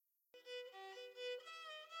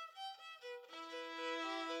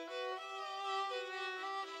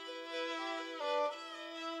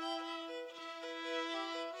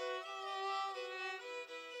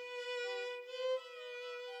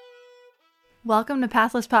Welcome to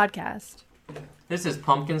Pathless Podcast. This is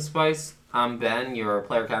Pumpkin Spice. I'm Ben, your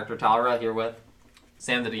player character Talra, here with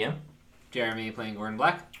Sam the DM. Jeremy playing Gordon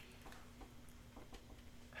Black.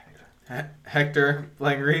 Hector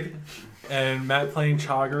playing Reed. And Matt playing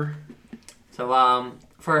Chogger. So,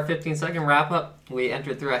 for our 15-second wrap-up, we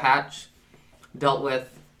entered through a hatch, dealt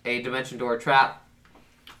with a dimension door trap,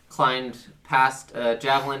 climbed past a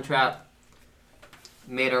javelin trap,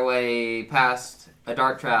 made our way past a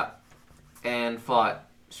dart trap, and fought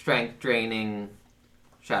strength-draining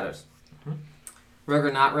shadows. Mm-hmm. Rogue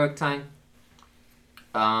or not rogue time?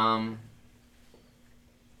 Not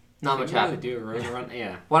much happened. Do a road run?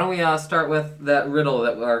 Yeah. Why don't we start with that riddle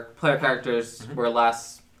that our player characters were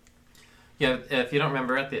last... Yeah, if you don't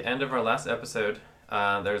remember, at the end of our last episode,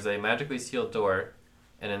 there's a magically sealed door,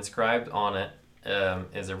 and inscribed on it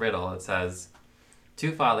is a riddle. It says,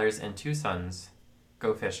 2 fathers and 2 sons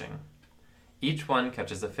go fishing. Each one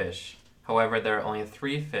catches a fish. However, there are only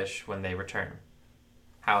 3 fish when they return.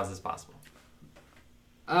 How is this possible?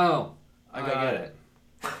 Oh, I get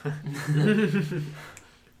it.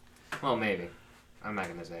 Well, maybe. I'm not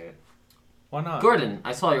gonna say it. Why not? Gordon,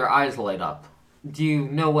 I saw your eyes light up. Do you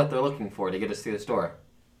know what they're looking for to get us through this door?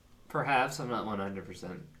 Perhaps. I'm not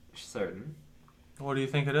 100% certain. What do you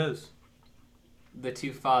think it is? The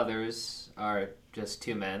 2 fathers are just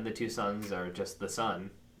 2 men. The 2 sons are just the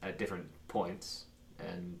son at different points,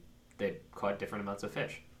 and they caught different amounts of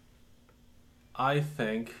fish. I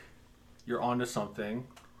think you're onto something,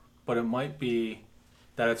 but it might be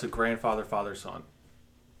that it's a grandfather, father, son.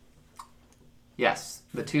 Yes,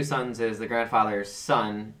 the 2 sons is the grandfather's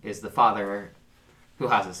son is the father who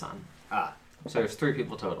has a son. Ah, So there's 3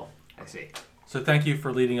 people total. I see. So thank you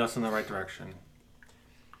for leading us in the right direction,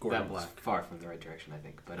 Gordon That was Black. far from the right direction, I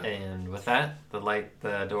think. But And with that,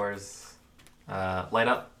 the doors light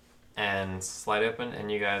up and slide open, and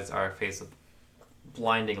you guys are faced with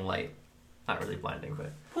blinding light. Not really blinding,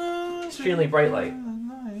 but extremely bright light.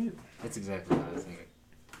 that's exactly what I was thinking.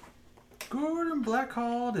 Gordon Black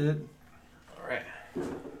called it. All right.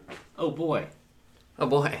 Oh boy. Oh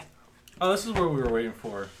boy. Oh, this is what we were waiting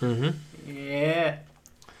for. Mm-hmm. Yeah.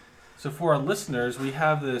 So for our listeners, we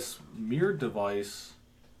have this mirror device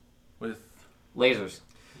with Lasers.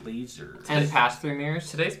 lasers. And pass-through mirrors.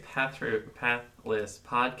 Today's Pathless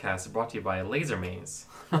podcast is brought to you by Laser Maze.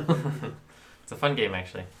 It's a fun game,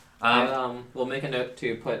 actually. We'll make a note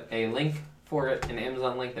to put a link for it, an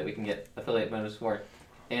Amazon link that we can get affiliate bonus for,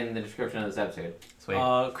 in the description of this episode. Sweet.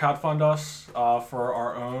 Crowdfund us for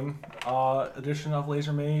our own edition of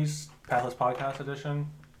Laser Maze, Pathless Podcast edition,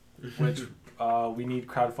 which we need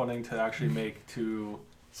crowdfunding to actually make to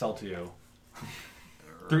sell to you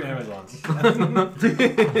through Amazon.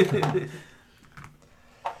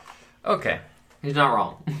 Okay. He's not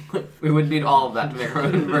wrong. We would need all of that to make our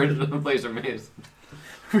own version of Laser Maze.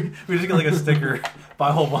 we just get like a sticker, buy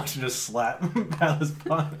a whole bunch, and just slap Pathless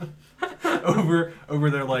Pod over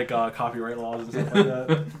their like copyright laws and stuff like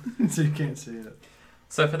that, so you can't see it.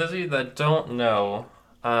 So for those of you that don't know,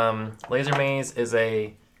 Laser Maze is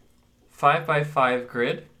a 5x5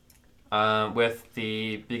 grid with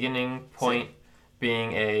the beginning point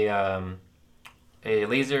being a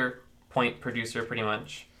laser point producer, pretty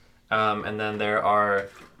much. And then there are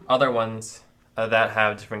other ones that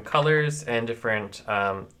have different colors and different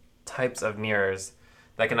types of mirrors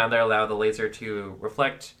that can either allow the laser to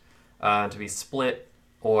reflect, to be split,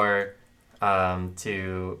 or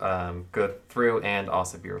to go through and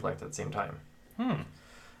also be reflected at the same time.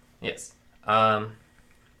 Yes.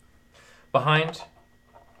 Behind.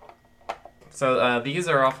 So these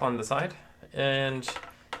are off on the side, and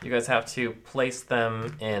you guys have to place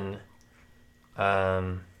them in.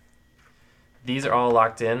 These are all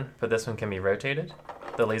locked in, but this one can be rotated.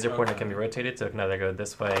 The laser pointer can be rotated, so it can either go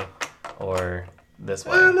this way or this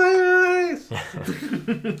way. Oh, my eyes!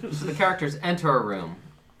 So the characters enter a room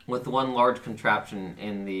with one large contraption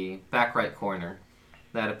in the back right corner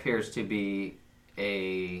that appears to be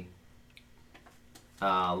a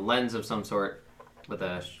lens of some sort with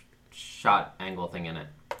a shot angle thing in it.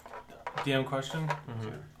 DM question.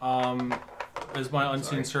 Mm-hmm. Is my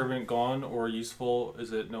unseen servant gone or useful?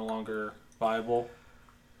 Is it no longer viable?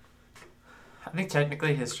 I think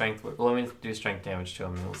technically his strength... Well, let me do strength damage to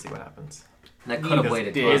him, and we'll see what happens. That could have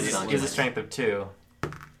waited till He's it's a strength of 2.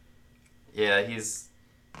 Yeah, he's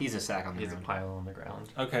He's a sack on the a ground. pile on the ground.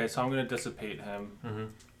 Okay, so I'm gonna dissipate him. Mm-hmm.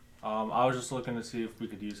 I was just looking to see if we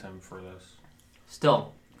could use him for this.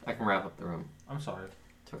 Still, I can wrap up the room. I'm sorry.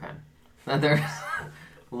 It's okay. And there's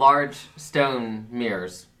large stone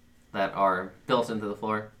mirrors that are built into the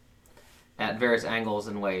floor at various angles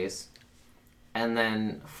and ways. And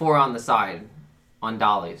then 4 on the side on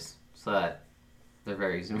dollies so that They're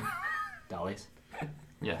very easy. Dollies.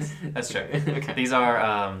 Yes, that's true. Okay. These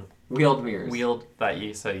are Wheeled mirrors. wheeled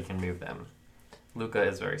so you can move them. Luca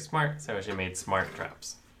is very smart, so she made smart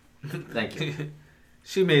traps. Thank you.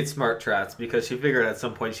 She made smart traps because she figured at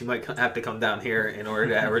some point she might have to come down here in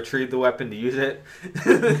order to retrieve the weapon to use it.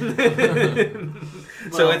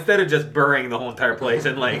 So Well- instead of just burying the whole entire place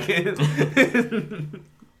and like,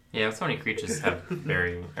 Yeah, so many creatures have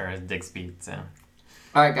dig speed, so.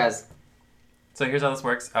 All right, guys. So here's how this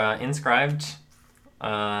works. Inscribed,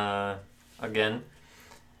 again,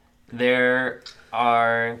 there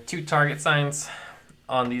are 2 target signs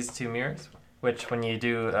on these 2 mirrors, which when you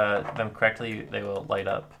do them correctly, they will light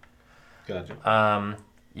up. gotcha.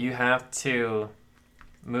 You have to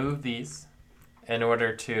move these in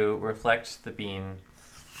order to reflect the beam,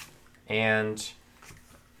 and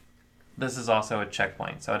this is also a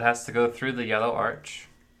checkpoint. So it has to go through the yellow arch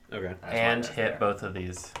Okay. That's why and that's hit there. both of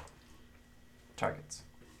these targets.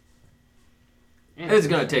 It's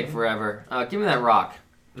gonna take forever. Give me that rock.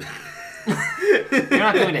 You're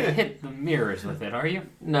not going to hit the mirrors with it, are you?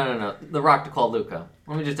 No. The rock to call Luca.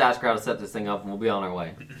 Let me just ask her how to set this thing up, and we'll be on our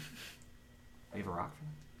way. We have a rock for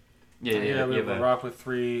Yeah, Yeah, we you have a rock with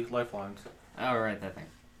 3 lifelines. that? Oh, right, that thing.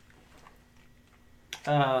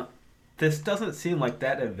 This doesn't seem like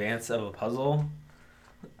that advanced of a puzzle.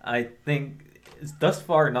 I think thus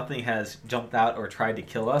far nothing has jumped out or tried to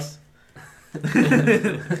kill us.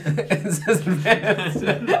 It says advanced.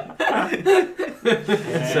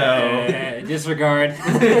 Disregard.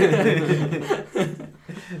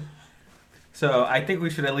 So I think we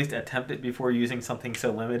should at least attempt it before using something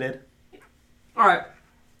so limited. All right.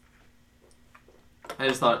 I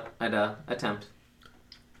just thought I'd attempt.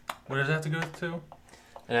 What does it have to go to?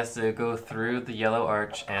 It has to go through the yellow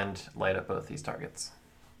arch and light up both these targets.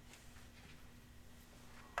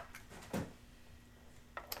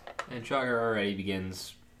 And Chugger already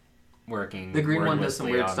begins working. The green one does some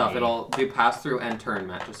wordlessly weird on stuff. the- It'll do pass through and turn,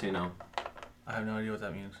 Matt. Just so you know. I have no idea what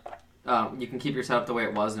that means. You can keep your setup the way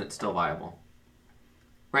it was, and it's still viable.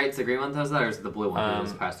 Right? It's the green one that does that, or is it the blue one that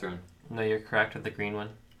does pass through? No, you're correct with the green one.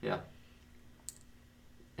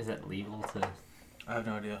 Is that legal to? I have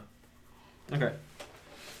no idea. Okay.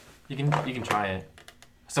 You can try it.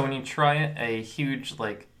 So when you try it, a huge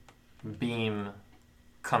beam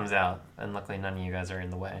comes out, and luckily none of you guys are in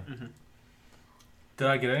the way. Did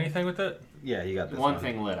I get anything with it? Yeah, you got this One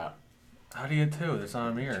thing lit up. How do you get 2? That's not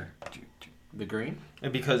a mirror. The green?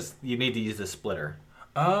 And because you need to use the splitter.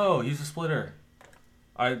 Oh, use a splitter.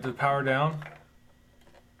 The power down.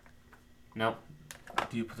 Nope.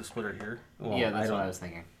 Do you put the splitter here? Well, Yeah, that's I what don't, I was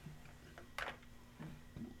thinking.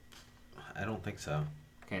 I don't think so.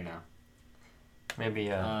 Okay, now. Maybe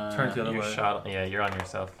Turn it the other you're way. shot. Yeah, you're on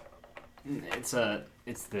yourself.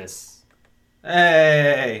 It's this.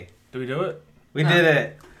 Hey, Do we do it? we did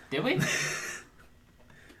it. Did we?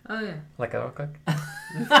 Oh yeah. Let go real quick.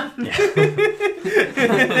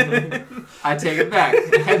 I take it back.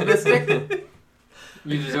 Head mystic.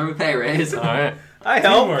 You deserve a pay raise. All right. I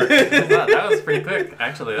helped. Teamwork. That was pretty quick,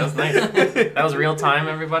 actually. That was nice. That was real time,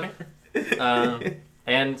 everybody.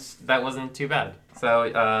 And that wasn't too bad.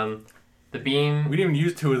 So, the beam. We didn't even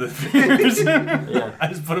use 2 of the mirrors. Yeah. I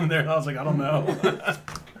just put them there and I was like, I don't know.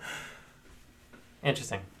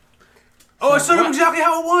 Interesting. Oh, I saw exactly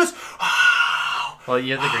how it was. Well,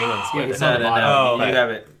 you have the green one Yeah, split. it's it. on the bottom. Oh, You right. have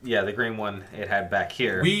it. Yeah, the green one it had back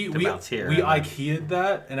here. We to bounce here. we IKEA'd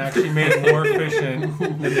that and actually made it more efficient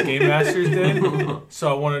than the Game Masters did. So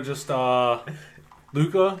I want to just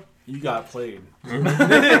Luca, you got played. Yeah,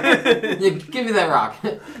 give me that rock.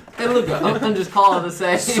 Hey, Luca, I'm just calling to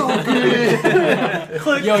say.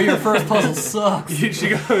 Click. Yo, your first puzzle sucks. She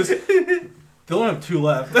goes. They only have 2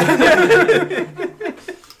 left.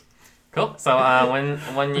 Cool. So,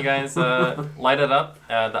 when you guys light it up,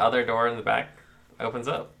 the other door in the back opens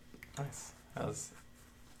up. Nice. That's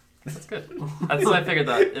good. That's what I figured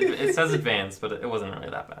that. It says advanced, but it wasn't really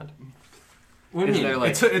that bad. What do you Is mean? there,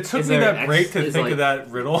 like, It took is me there that an break X- to is, think like- of that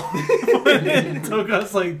riddle. It took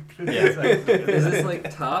us like 50 Yeah. seconds. Is this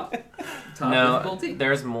like top No, difficulty?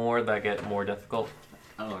 there's more that get more difficult,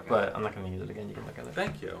 Oh, okay. but I'm not going to use it again. You can look at it.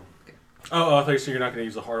 Thank you. Oh, I thought you said you're not going to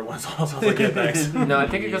use the hard ones. Also, I was like, yeah, thanks. No, I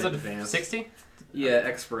think it goes up to Advanced. 60. Yeah,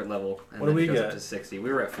 expert level. And What do then we it goes get? up to 60.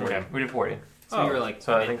 We were at 40. Okay, we did 40. So you were like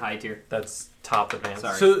So I think- high tier. That's top advanced.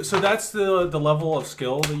 Sorry. So that's the level of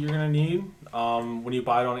skill that you're going to need when you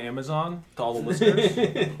buy it on Amazon to all the listeners.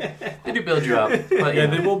 They do build you up. But Yeah,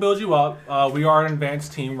 they will build you up. We are an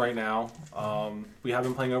advanced team right now. We have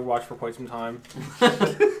been playing Overwatch for quite some time.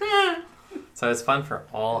 So it's fun for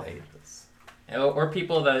all ages. Or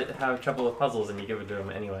people that have trouble with puzzles and you give it to them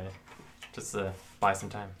anyway. Just to buy some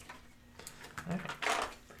time.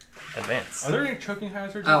 Advance. Are there any choking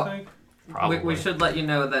hazards? Oh. You think? Probably. We should let you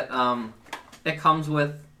know that it comes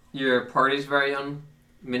with your party's very own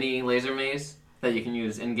mini laser maze that you can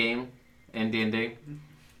use in game in D&D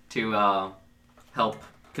to help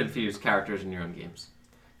confuse characters in your own games.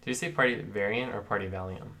 Did you say party variant or party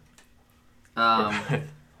Valium?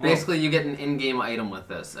 Basically, you get an in-game item with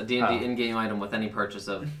this, a D&D Oh. in-game item with any purchase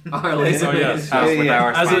of our laser Oh, yes. maze. With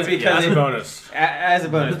our As a, sponsor, because as a it- bonus. As a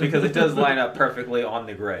bonus, because it does line up perfectly on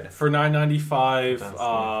the grid. For $9.95,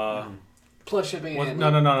 That's Plus shipping.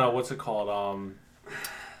 no. What's it called?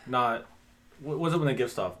 Not. What was it when they give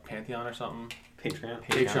stuff? Pantheon or something? Patreon.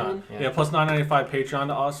 Patreon. Yeah. Yeah, plus $9.95 Patreon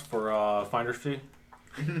to us for finder's fee.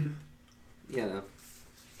 Yeah. No.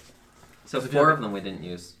 So So if 4 you- of them we didn't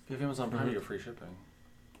use. If you have Amazon Prime, you get free shipping.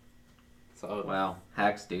 So wow,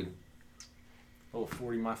 hacks, dude. Oh,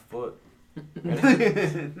 40 my foot.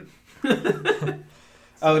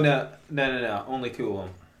 Oh no! Only 2 of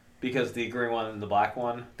them, because the green one and the black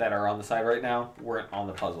one that are on the side right now weren't on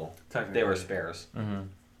the puzzle. Technically. They were spares. Mm-hmm.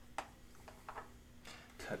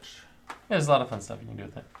 Touch. There's a lot of fun stuff you can do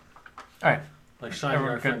with it. All right. Like shining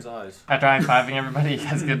Everyone our good? friend's eyes. After high-fiving everybody, you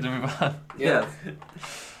guys good to move on? Yeah.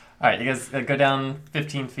 All right, you guys go down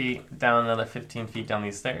 15 feet, down another 15 feet down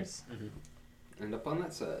these stairs. End up on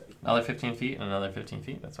that side. Another 15 feet and another 15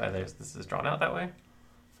 feet. That's why this is drawn out that way.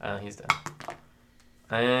 He's dead.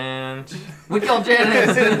 And We killed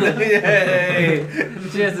Janice. Yay!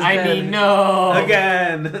 Janice is I dead. mean, no.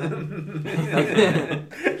 Again.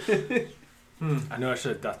 I knew I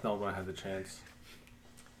should have death knelled when I had the chance.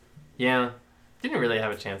 yeah, didn't really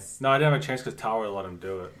have a chance. No, I didn't have a chance because Tower let him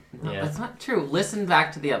do it. No, Yeah. that's not true. Listen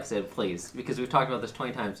back to the episode, please, because we've talked about this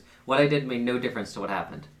 20 times. What I did made no difference to what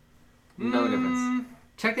happened. No difference.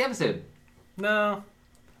 Check the episode. No.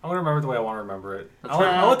 I'm going to remember it the way I want to remember it. That's I'll,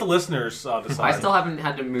 right. I'll let the listeners decide. I still haven't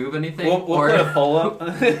had to move anything. We'll put a poll up.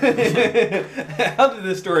 How did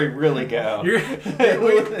this story really go? So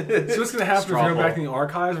what's going to happen Straw if you go back poll. in the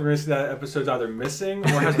archives? We're going to see that episode's either missing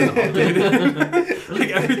or has been updated. Like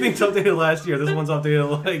everything's updated last year. This one's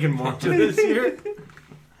updated like in March of this year.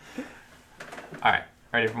 All right,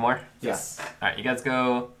 ready for more? Yes. All right, you guys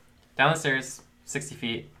go down the stairs 60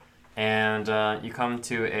 feet, and you come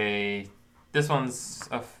to this one's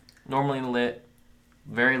a normally lit,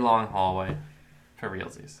 very long hallway for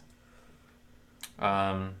realsies.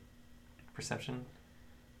 Perception?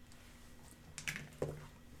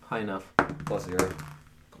 High enough. Plus 0.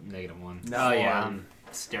 -1. No, Oh yeah, um,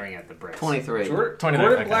 I'm staring at the bricks. 23. Gordon 29,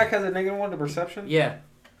 okay. Black has a -1 to perception? Yeah.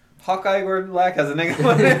 Hawkeye Gordon Black has a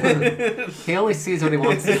 -1. He only sees what he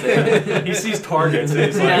wants to see. He sees targets. And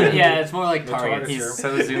he's like, Yeah, it's more like The targets. targets. He's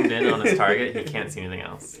so zoomed in on his target, he can't see anything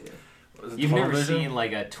else. Is it You've never television? seen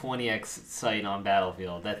like a 20x sight on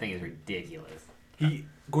Battlefield. That thing is ridiculous.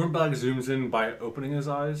 Gordon Black zooms in by opening his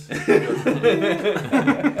eyes.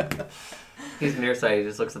 He's nearsighted. He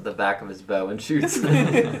just looks at the back of his bow and shoots.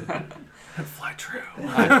 Fly true.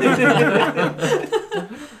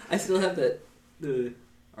 I still have the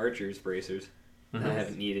archer's bracers that I Mhm.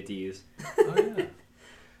 haven't needed to use. Oh,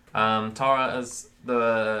 yeah. Tara is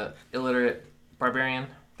the illiterate barbarian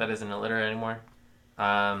that isn't illiterate anymore.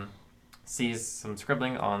 Sees some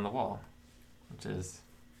scribbling on the wall, which is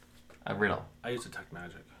a riddle. I use detect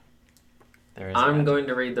magic. There is. I'm going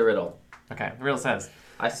to read the riddle. Okay, the riddle says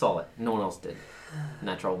I saw it. No one else did.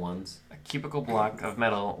 Natural ones. a cubical block of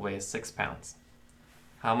metal weighs 6 pounds.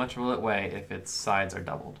 How much will it weigh if its sides are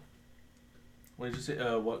doubled? What did you say?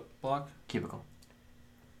 What block? Cubical.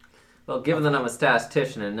 Well, given that I'm a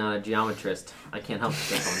statistician and not a geometrist, I can't help with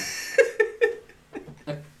this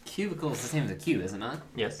one. Cubicle is the same as a cube, is it not?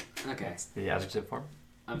 Yes, Okay. that's the adjective form.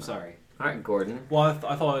 I'm sorry. All right, Gordon. Well,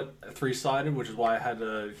 I thought 3-sided, which is why I had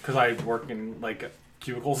to, because I work in like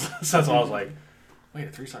cubicles. So that's why I was like, wait,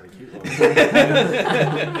 a 3-sided cubicle.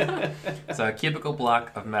 So a cubical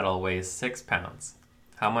block of metal weighs 6 pounds.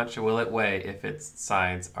 How much will it weigh if its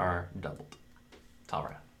sides are doubled?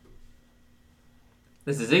 Talra.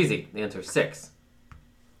 This is easy. The answer is 6.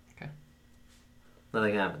 Okay.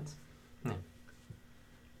 Nothing happens.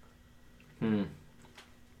 Hmm.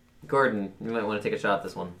 Gordon, you might want to take a shot at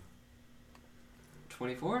this one.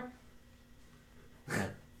 24? I'm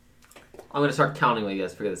going to start counting while you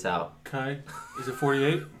guys figure this out. Okay. Is it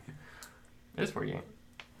 48? It is 48.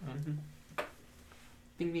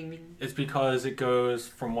 Bing, bing, bing. It's because it goes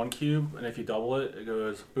from one cube, and if you double it, it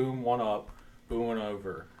goes boom, 1 up, boom, 1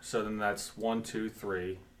 over. So then that's 1, 2,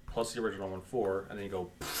 3, plus the original one, 4, and then you go,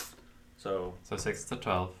 pfft. So So 6 to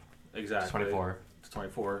 12. exactly. It's 24. It's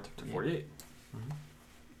 24 to 48.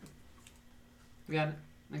 We got it.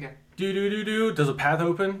 Okay. Do. Does a path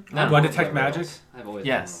open? No. Do I detect magic? I've always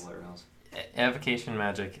Yes. done the rails. evocation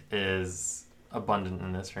magic is abundant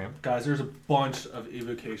in this room. Guys, there's a bunch of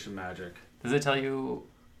evocation magic. Does it tell you?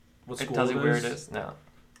 What It school tells you it where is? it is. No,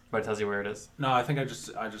 but it tells you where it is. No, I think I just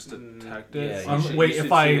detect it. Yeah, Wait,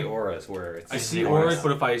 if I see auras where it's I see auras,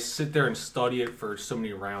 but if I sit there and study it for so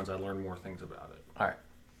many rounds, I learn more things about it. All right.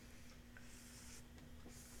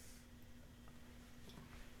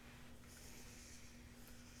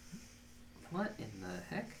 What in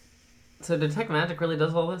the heck? So detect magic really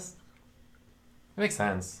does all this? It makes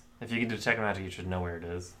sense. If you can detect magic, you should know where it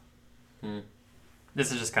is. Hmm.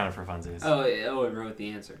 This is just kind of for funsies. Oh, it wrote the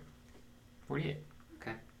answer. 48.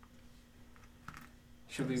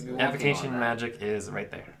 Should we be Evocation magic is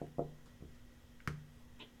right there.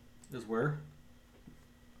 Is where?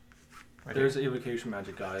 Right There's evocation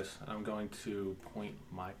magic, guys. I'm going to point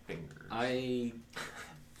my fingers.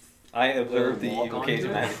 I observed the Walk onto evocation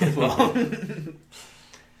it? magic as well.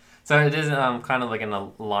 So it is kind of like in a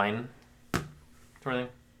line sort of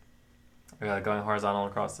thing. Going horizontal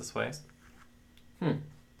across this way. All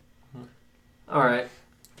right.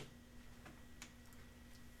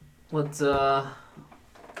 Let's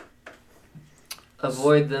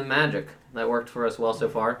avoid the magic. That worked for us well so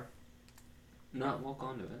far. not walk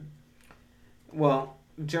onto it. Well,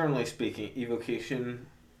 generally speaking, evocation,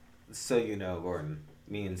 so you know, Gordon,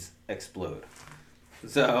 means explode.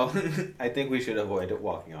 So I think we should avoid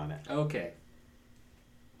walking on it. Okay.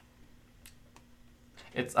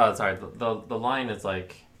 It's sorry. The line is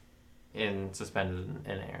like suspended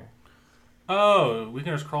in air. Oh, we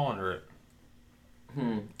can just crawl under it.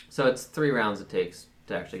 So it's 3 rounds it takes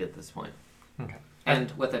to actually get to this point. Okay.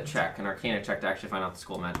 And with a check, an arcana check to actually find out the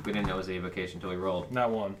school magic. We didn't know it was the evocation until we rolled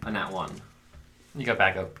Not one. a nat 1. You got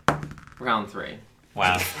back up. Round 3.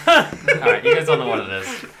 Wow. All right, you guys don't know what it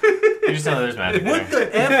is. You just know there's magic there.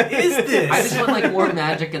 the F is this? I just want like more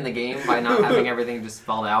magic in the game by not having everything just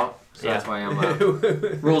spelled out. So that's why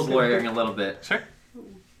I'm rules lawyering a little bit. Sure.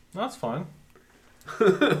 That's fine.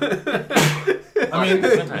 I mean,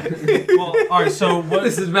 Well, all right. So what?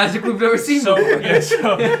 This is magic we've never seen So before. yeah.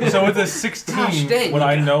 So with a 16, Gosh, dang, would you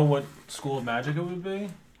I got- know what school of magic it would be?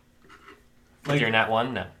 like you're nat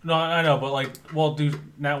 1? No. No, I know, but like, well, do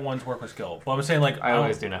nat ones work with skill? But I'm saying like, I don't-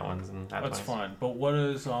 always do nat 1s and nat 20s. That's fine. But what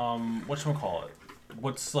is whatchamacallit?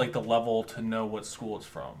 What's like the level to know what school it's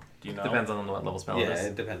from? Do you know? Depends on what level spell it Yeah, is.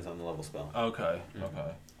 it depends on the level spell. Okay.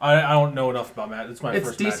 Okay. I don't know enough about magic. It's my It's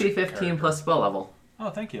first. DC magic 15 character. plus spell level. Oh,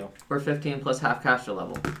 thank you. Or 15 plus half caster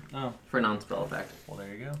level Oh, for non-spell effect. well,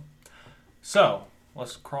 there you go. So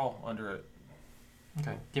let's crawl under it.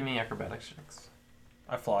 Okay. Give me acrobatics checks.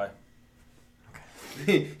 I fly.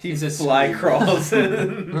 he He's a fly smooth- crawls.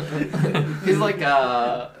 He's like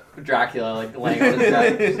Dracula, like laying on his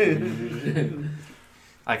back.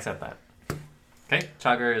 I accept that. Okay.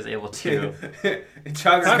 Chagger is able to.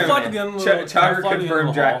 Chagger, Can I fly to con- the end of the- Ch- can I Chagger fly to the end of confirmed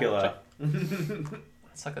the Dracula.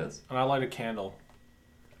 Suckers. And I light a candle.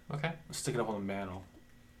 Okay. Stick it up on the mantle.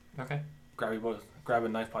 Okay. Grab a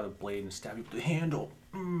knife by the blade and stab you with the handle.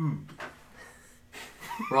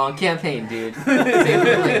 Wrong campaign, dude. Save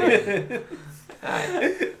it later.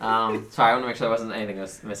 Alright. Sorry, I want to make sure there wasn't anything that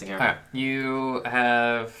was missing here. All right. You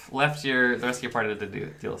have left the rest of your party to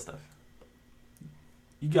deal with stuff.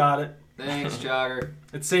 You got it. Thanks, Jogger.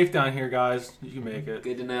 It's safe down here, guys. You can make it.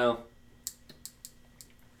 Good to know.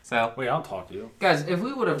 So Wait, I'll talk to you. Guys, if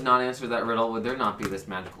we would have not answered that riddle, would there not be this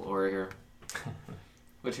magical aura here?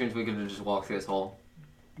 Which means we could have just walked through this hole.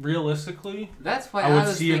 Realistically, That's why I I, would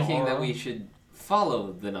was see an thinking that aura. we should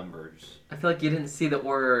follow the numbers. I feel like you didn't see the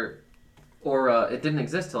aura. It didn't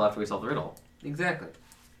exist till after we solved the riddle. Exactly.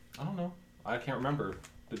 I don't know. I can't remember.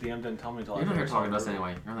 The DM didn't tell me until You're not after here I saw talking to the us riddle.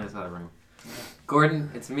 anyway. You're on the other side of the room. Gordon,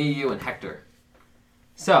 it's me, you, and Hector.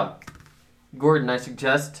 So, Gordon, I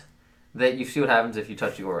suggest that you see what happens if you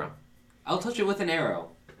touch the aura. I'll touch it with an arrow.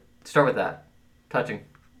 Start with that. Touching.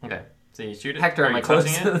 okay. So you shoot it. Hector, Are am you I close?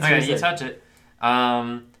 touching it? That's what Okay. you You said. touch it.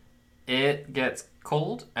 It gets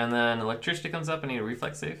cold, and then electricity comes up. I need a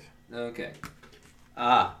reflex save. Okay.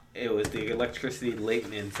 It was the electricity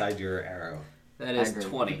latent inside your arrow. That is Agree.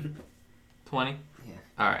 20. 20. Yeah.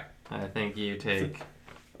 All right. I think you take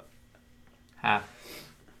half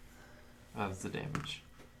of the damage,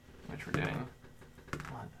 which we're doing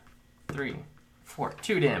 1, 3, 4,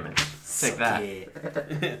 2 damage. Take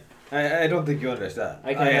that. I don't think you understand.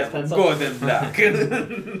 I can have pencil? Gordon Black. I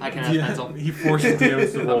can have pencil. He forces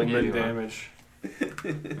DMs to roll Let me give min you damage.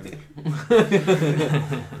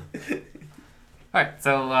 All right.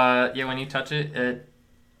 So yeah, when you touch it, it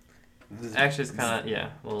actually is kind of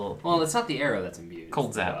a little. Well, it's not the arrow that's imbued.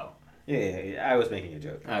 Cold zap. Oh. Yeah, I was making a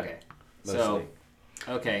joke. Okay. Mostly. So,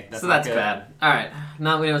 okay. That's So not that's good. bad. Alright.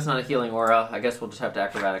 Now we know it's not a healing aura. I guess we'll just have to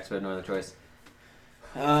acrobatics. We have no other choice.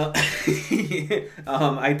 I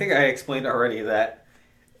think I explained already that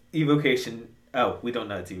evocation. Oh, we don't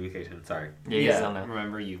know it's evocation. Sorry. Yeah, you guys don't know.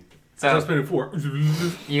 Remember you. So I So was playing 4.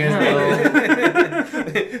 you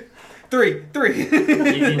guys know. Three.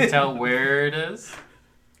 You can tell where it is,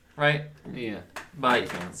 right? Yeah.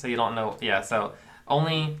 But so you don't know. Yeah. So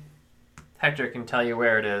only Hector can tell you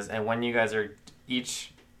where it is, and when you guys are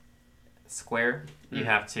each square, you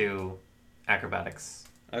have to acrobatics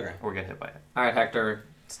Okay. or get hit by it. All right, Hector,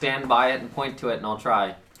 stand by it and point to it, and I'll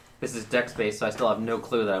try. This is dex based, so I still have no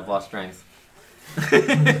clue that I've lost strength.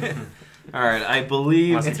 All right. I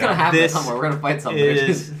believe Must It's gonna happen this somewhere. We're gonna fight something.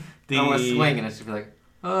 is I'm gonna swing, and it's just be like,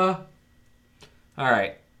 All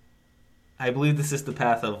right. I believe this is the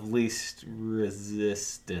path of least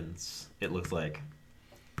resistance. It looks like.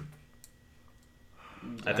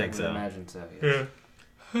 I think would so. Imagine so. Yes.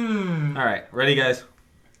 All right. Ready, guys?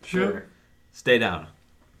 Sure. Stay down.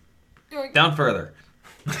 Down further.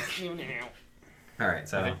 All right.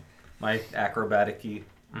 So Okay. my acrobatic-y,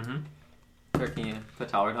 Mm-hmm. Sure, can you put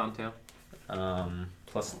Tyler down too?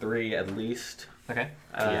 +3 at least. Okay.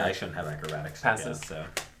 Yeah, I shouldn't have acrobatics. passes. Yeah, so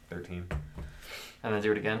 13. And then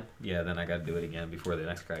do it again. Yeah, then I got to do it again before the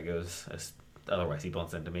next guy goes. Otherwise, he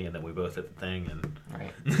bumps into me, and then we both hit the thing, and All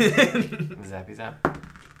right. Zappy zap.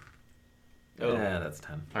 Oh. yeah, that's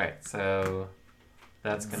 10. All right. So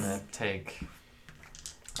that's gonna take.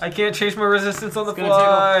 I can't change my resistance on the It's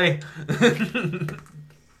fly.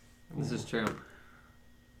 This is true.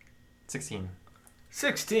 16.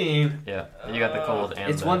 16. Yeah. You got the cold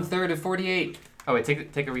and. It's the... 1/3 of 48. Oh wait,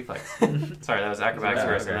 take a reflex. Sorry, that was acrobatics Oh,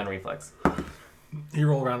 first okay. and then reflex. He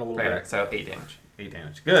rolled around a little Okay, bit. so 8 damage. 8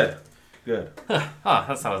 damage. Good. Oh, that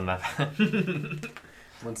wasn't that bad.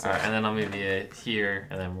 1 second. Alright, and then I'll move you here,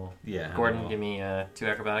 and then we'll. Yeah. Gordon, give me 2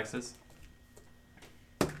 acrobaticses.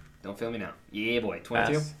 Don't fail me now. Yeah, boy.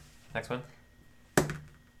 22. Pass. Next one.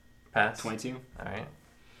 Pass. 22. Alright.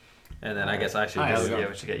 And then I guess I should Hi, how's it go. going? Yeah,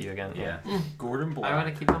 we should get you again. Yeah. Gordon I Black.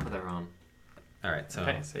 want to keep up with everyone. All right. So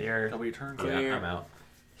Okay, so you're That'll be your turn. yeah, I'm out.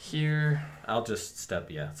 here. I'll just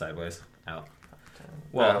step sideways out. 10.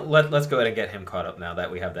 Well, let's go ahead and get him caught up now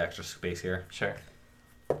that we have the extra space here. Sure.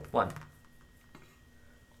 1.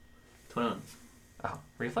 21. Oh,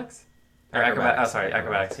 reflex? Or acrobatics. Oh, sorry,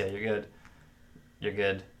 Acrobatics. acrobatics. Yeah, you're good. You're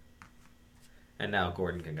good. And now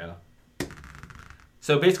Gordon can go.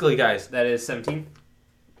 So basically, guys, That is 17.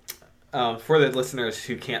 for the listeners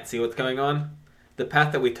who can't see what's going on, the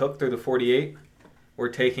path that we took through the 48, we're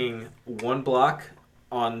taking 1 block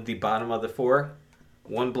on the bottom of the 4,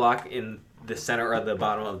 1 block in the center of the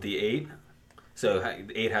bottom of the 8. So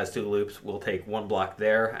the 8 has 2 loops. We'll take 1 block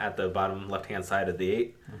there at the bottom left-hand side of the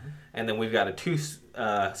 8. And then we've got a 2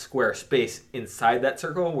 square space inside that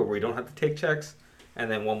circle where we don't have to take checks. And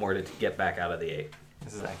then 1 more to get back out of the 8.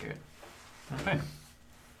 This is accurate. Okay.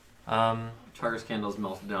 Charter's candles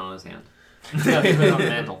melted down on his hand. Yeah, put it on the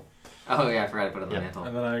mantle. Oh yeah, I forgot to put it on the Yep. mantle.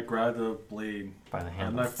 And then I grab the blade, By the a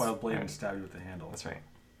handle. knife by the blade, Alright, and stab you with the handle. that's right.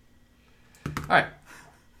 Alright.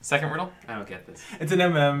 Second riddle? I don't get this. It's an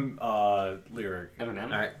MM lyric. M&M?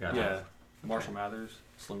 All right, got it. Yeah. Marshall Mathers,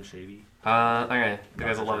 Slim Shady. Okay. You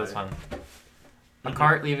guys will love this one. A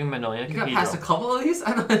cart leaving Magnolia You got Cathedral. past a couple of these?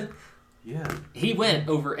 I don't... Yeah. He went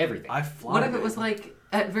over everything. I fly. What if it was like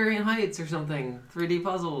at Variant Heights or something? 3D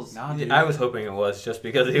puzzles. Nah, dude. I was hoping it was just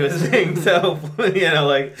because he was being so,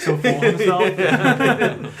 like So full of himself?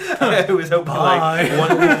 I was hoping Bye.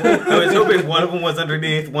 one of them was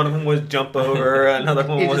underneath, one of them was jump over, another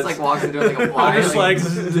one He was. just like walks into it like a fly. I'm just like,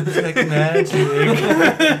 like magic.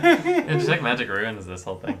 Yeah, just like Magic ruins this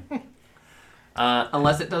whole thing.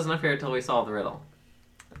 Unless it doesn't appear until we solve the riddle.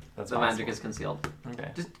 That's The possible. magic is concealed.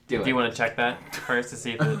 Okay. Just do it. Do you want to check that first to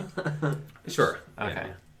see if it... Sure. Okay.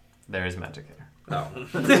 There is magic there. No.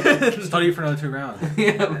 Study for another 2 rounds.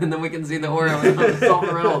 Yeah, and then we can see the Oreo and solve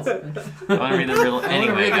the riddles. I want to read the riddle wanna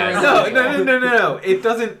anyway, read the guys. riddle. No. It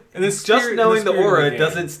doesn't. And It's just knowing the aura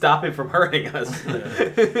doesn't stop it from hurting us.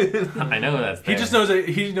 I know that's He there. just knows that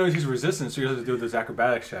he knows he's resistant, so he doesn't have to do those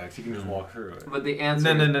acrobatics checks. He can just walk through it. But the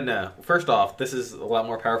answer. No. First off, this is a lot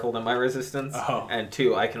more powerful than my resistance. Oh. And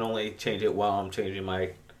 2, I can only change it while I'm changing my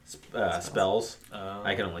spells.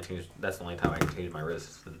 I can only change. That's the only time I can change my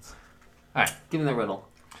resistance. Give me the riddle.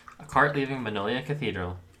 A cart leaving Magnolia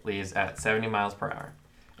Cathedral leaves at 70 miles per hour.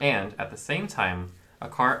 And at the same time, a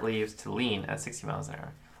cart leaves to Lean at 60 miles an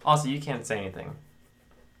hour. Also, you can't say anything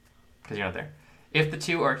because you're not there. If the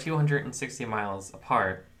two are 260 miles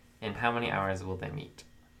apart, in how many hours will they meet?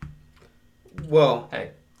 Well,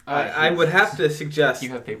 Hey, I would have to suggest.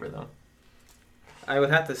 you have paper though. I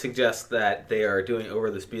would have to suggest that they are doing over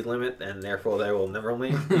the speed limit, and therefore they will never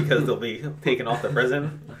leave because they'll be taken off the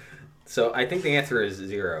prison. So I think the answer is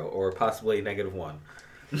 0 or possibly -1.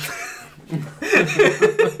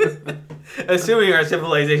 Assuming our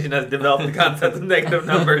civilization has developed the concept of negative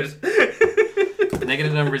numbers.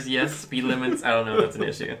 Negative numbers, yes. Speed limits, I don't know. That's an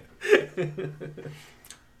issue.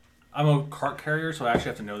 I'm a cart carrier, so I actually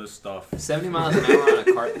have to know this stuff. 70 miles an hour on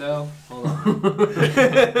a cart, though? Hold on.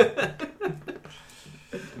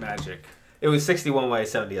 Magic. It was 61 by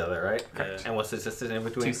 70 other, right? Correct. And what's the distance in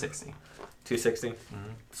between? 260. 260.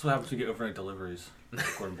 That's what happens when you get overnight deliveries.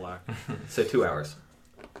 Gordon Black. So 2 hours.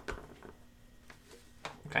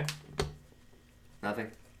 Okay. Nothing.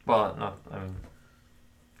 Well, no, I mean,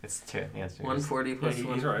 it's 2. The answer is 140 plus he's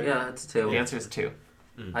 1. right. Yeah, it's 2. The answer is 2.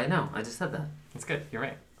 I know. I just said that. It's good. You're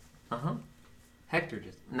right. Uh-huh. Hector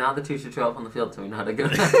just... Now the 2 should show up on the field so we know how to go.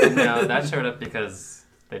 No, that showed up because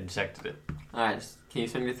they detected it. Alright, can you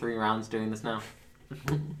spend your 3 rounds doing this now?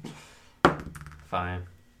 Fine.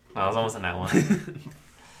 Well, I was almost in that one.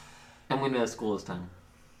 And we know school is time.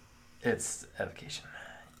 It's evocation.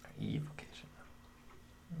 Evocation.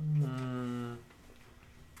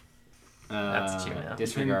 That's two now.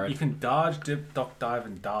 Disregard. You can dodge, dip, duck, dive,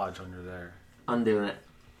 and dodge when you're there. Undoing it.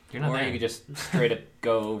 You're not Or there. you could just straight up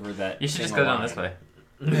go over that. You should just single go down line.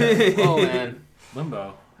 this way. Oh, man.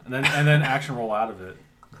 Limbo. And then action roll out of it.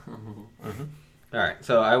 Alright,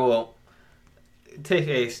 so I will take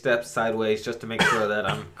a step sideways just to make sure that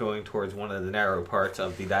I'm going towards one of the narrow parts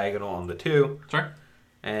of the diagonal on the 2. Sure.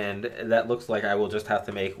 And that looks like I will just have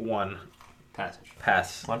to make one Passage.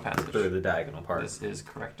 pass One passage. through the diagonal part. This is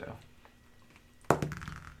correcto.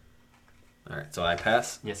 Alright, so I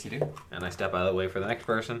pass, Yes, you do. and I step out of the way for the next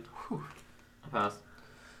person. I passed.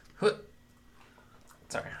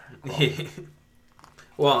 Sorry.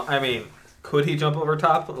 Well, I mean, could he jump over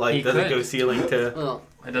top? Like, He does it could. go ceiling to... Well,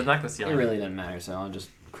 It does not go it ceiling. really doesn't matter, so I'll just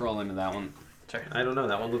crawl into that one. Sure. I don't know,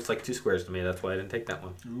 that one looks like 2 squares to me, that's why I didn't take that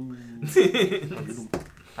one.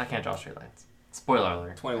 I can't draw straight lines. Spoiler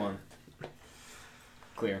alert. 21.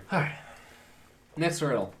 Clear. Alright. Next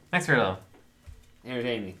riddle. Next riddle.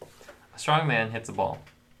 Entertain me. A strong man hits a ball.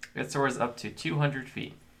 It soars up to 200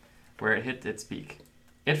 feet, where it hit its beak.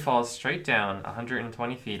 It falls straight down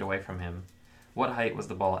 120 feet away from him. What height was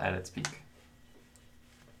the ball at its peak?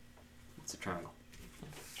 It's a triangle.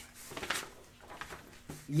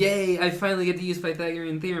 Yay! I finally get to use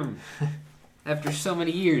Pythagorean theorem. After so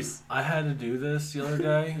many years. I had to do this the other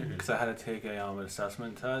day because I had to take an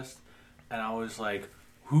assessment test, and I was like,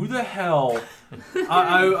 "Who the hell?"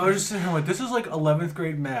 I was just sitting here like, "This is like 11th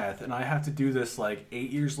grade math, and I have to do this like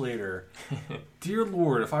 8 years later." Dear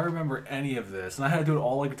Lord, if I remember any of this, and I had to do it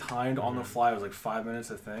all like timed on the fly. It was like 5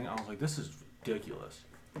 minutes a thing. I was like, "This is ridiculous."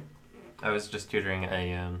 I was just tutoring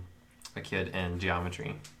a kid in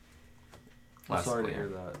geometry I'm last sorry to year. hear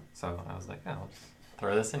that. So I was like, oh, I'll just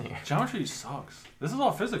throw this in here. Geometry sucks. This is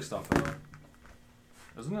all physics stuff, though,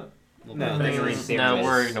 isn't it? No, Pythagorean theorem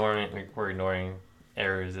No, is- we're ignoring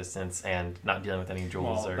air resistance and not dealing with any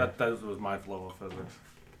joules Well, or. that was my flow of physics.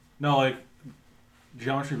 No, like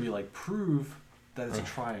geometry would be like prove that it's a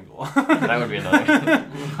triangle. That would be annoying.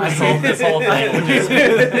 this whole thing would just.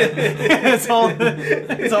 it's all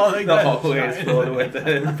like The that. hallway is filled with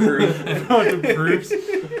the proof. The proofs.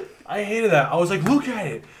 I hated that. I was like, look at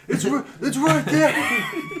it. It's right there.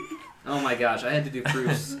 Oh my gosh, I had to do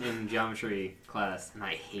proofs in geometry class, and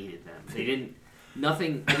I hated them. They didn't...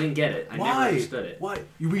 Nothing... I didn't get it. I never Why? understood it. Why?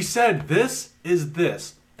 We said this is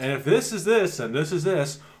this, and if this is this and this is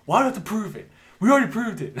this, why do I have to prove it? We already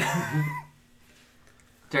proved it.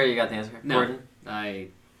 Jerry, you got the answer. No. Gordon?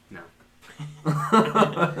 No.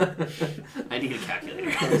 I need a calculator.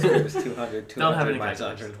 It's 200. Don't have 200 any minus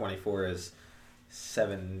calculators. 124 is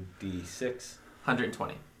 76.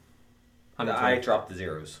 120. I 120. dropped the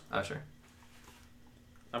zeros. Oh, sure.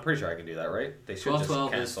 I'm pretty sure I can do that, right? They should 12, just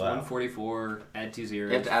 12 is cancel out. 144, add 2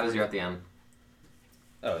 zeros. You have to add a 0 at the end.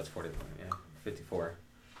 Oh, it's 40. Yeah, 54.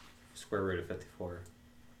 Square root of 54.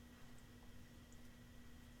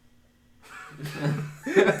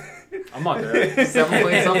 I'm not there. 7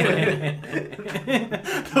 point something.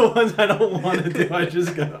 The ones I don't want to do, I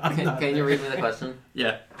just go. I'm Can, not can you there. read me the question?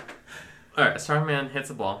 Yeah. Alright, a strong man hits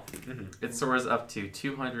a ball. Mhm. It soars up to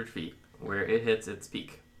 200 feet, where it hits its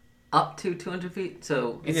peak. Up to 200 feet?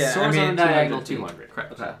 So, It Yeah, I soars mean, on a diagonal 200 200.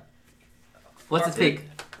 Correct. okay. What's its peak?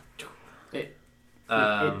 It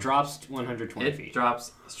Um, drops 120 it feet.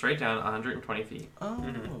 drops straight down 120 feet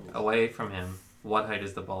Oh. away from him. What height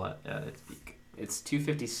is the ball at its peak? It's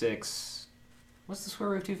 256. What's the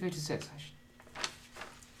square root of 256?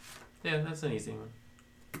 Yeah, that's an easy one.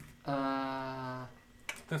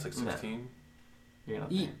 That's like 16. You're not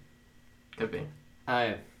Ye- there. Could be.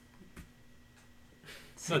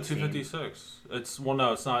 No, 16. 256. It's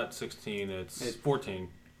no, it's not 16. It's 14.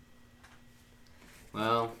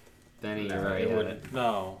 Well, Benny, No, you're right. it wouldn't.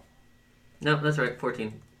 No. No, that's right.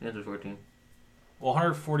 14. The answer's 14. Well,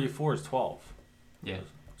 144 is 12. Yeah.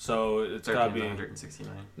 So it's 13 gotta be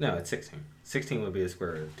 169. No, it's 16. 16 would be the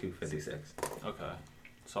square root of 256. okay.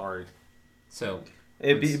 Sorry. So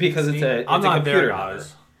Because it's a. I'm it's a not computer there, number.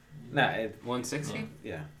 guys. No, it, 160?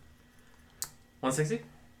 yeah. 160?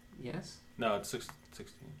 Yes. No, it's 16.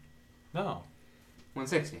 No.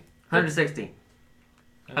 160. 160.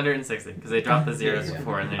 160, because they dropped the zeros Yeah.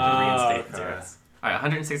 before and then Oh, reinstate the okay. zeros. Alright,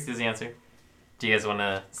 160 is the answer. Do you guys want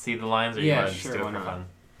to see the lines, or you Yeah, want to sure, just do it why for not? fun?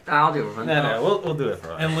 I'll do it for No, we'll do it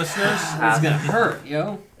for us. And listeners, It's gonna hurt,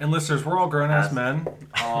 yo. we're all grown-ass Pass.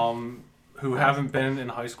 men who haven't been in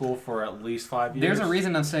high school for at least 5 years. There's a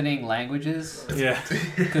reason I'm studying languages, Yeah.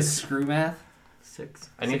 because screw math. 6.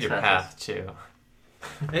 I need 6 your passes. path, too.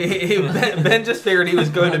 Ben just figured he was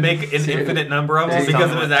going to make an infinite number of them Just because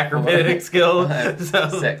tell of me his acrobatic skill. So.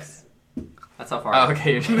 6. That's how far. Oh,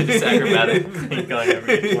 okay, you're just acrobatic going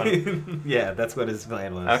over each one. Yeah, that's what his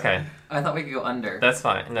plan was. Okay, I thought we could go under. that's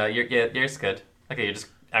fine. No, yours good. Okay, you're just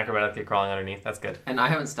acrobatically crawling underneath. That's good. And I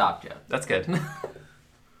haven't stopped yet. That's good.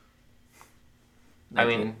 19. I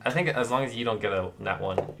mean, I think as long as you don't get that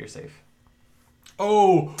one, you're safe.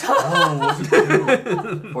 Oh.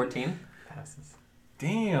 Oh. 14. Passes.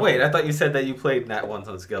 Damn. Wait, I thought you said that you played nat ones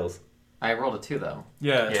on skills. I rolled a 2 though.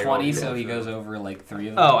 Yeah. Yeah, 20, roll so it. he goes over like 3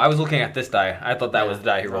 of them. Oh, I was looking at this die. I thought that was the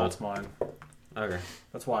die he No, rolled. it's mine. Okay.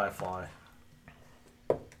 That's why I fly.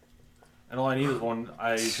 And all I need is one.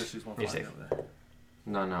 I just use one. You're fly safe. over there.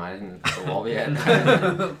 No, I didn't hit the wall yet.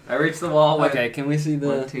 I reached the wall with Okay, can we see the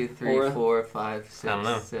 1, 2, 3, aura? 4, 5, I don't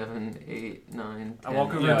know. 6, 7, 8, 9, 10. I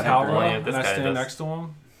walk over Yeah, to Talra only if this and I guy stand does. next to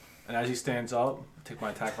him, and as he stands up, I take my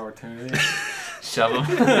attack of opportunity. Shove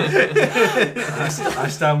him. I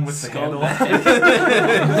stab him with the Skull handle.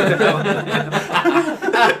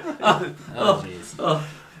 Oh, jeez.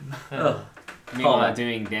 Oh. Meanwhile,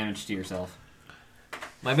 doing damage to yourself.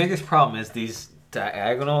 My biggest problem is these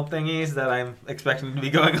diagonal thingies that I'm expecting to be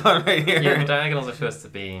going on right here. Yeah, the diagonals are supposed to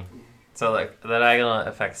be. So, like, the diagonal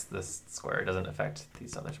affects this square, it doesn't affect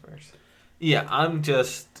these other squares. Yeah, I'm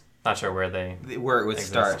just Not sure where they. where it would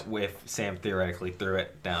Exist. start if Sam theoretically threw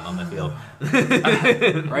it down on the field.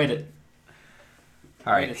 Write it.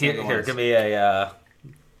 All right, It's here, not the here, ones. give me a.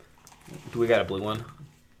 Do we got a blue one?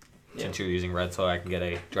 Yeah. Since you're using red, so I can get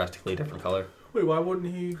a drastically different color. Wait, why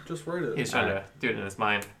wouldn't he just write it? He's trying to do it in his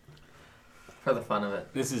mind. For the fun of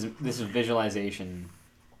it. This is Because visualization.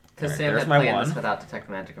 Alright, Sam there's had my planned this one. without Detect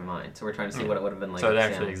Magic in mind, so we're trying to see what it would have been like. So it if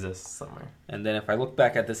actually Sam- exists somewhere. And then if I look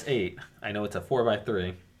back at this 8, I know it's a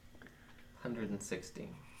 4x3. 160.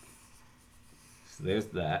 So there's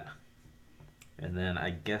that. And then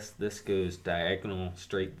I guess this goes diagonal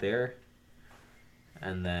straight there.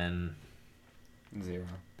 And then 0.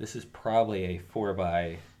 this is probably a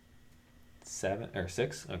 4x7 or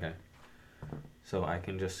 6. Okay. So I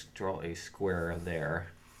can just draw a square there.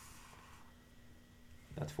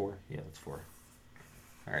 That's 4? Yeah, that's 4.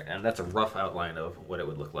 Alright, and that's a rough outline of what it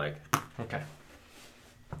would look like. Okay.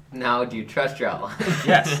 Now, do you trust your outline?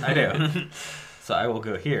 Yes, I do. So I will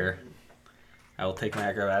go here. I will take my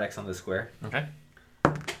acrobatics on the square. Okay.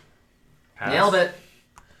 Pass. Nailed it.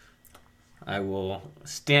 I will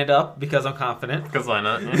stand up because I'm confident. Because why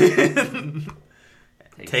not? Yeah.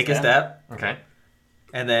 Take a step. Okay.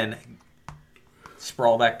 And then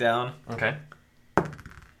sprawl back down. Okay.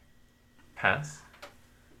 Pass.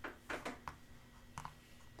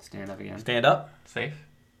 Stand up again. Stand up. Safe.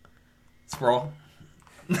 Sprawl.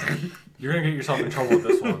 You're gonna get yourself in trouble with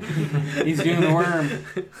this one. He's doing the worm.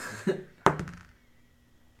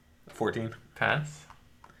 14. Pass.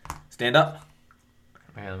 Stand up.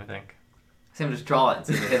 Okay, let me think. Sam, just draw it and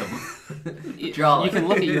see if you hit him. Draw You it. can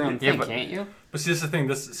look at your own Yeah, thing, but- can't you? But see, this is the thing.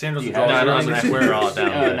 This Sam doesn't You draw. have- No, I zero don't on the understand where we're all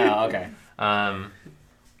down. Oh, no, okay.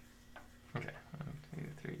 Okay. 1, 2,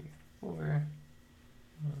 3, 4.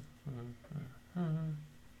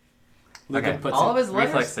 Luca Okay. puts All it- of his letters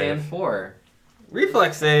Reflex stand save. for.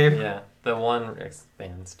 Reflex save. Yeah, the one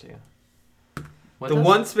expands too. What The does-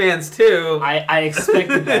 one spans 2. I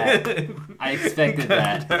expected that. I expected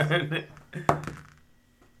that.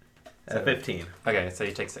 At 15. Okay, so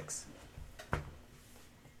you take 6.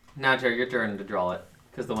 Now, Jerry, your turn to draw it.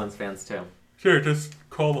 Because the one spans too. Here, just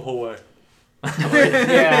crawl the whole way.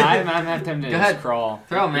 Yeah, I'm tempted to Go just ahead. crawl.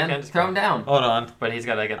 Throw him, You man. can just Throw go. him down. Hold on. But he's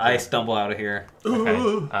got to get I there. stumble out of here.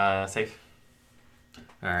 Okay. Safe.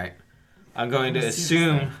 Alright. I'm going to Let's see this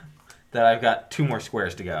assume thing. that I've got 2 more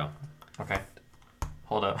squares to go. Okay.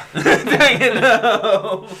 Hold up. Dang it,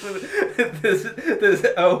 no! This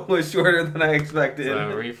O was shorter than I expected.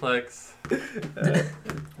 So reflex.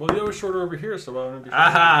 Well, the O was shorter over here, so why wouldn't it be?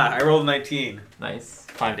 Aha! I rolled 19. Nice.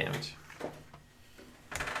 5 damage.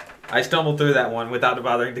 I stumbled through that one without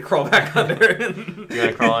bothering to crawl back under. You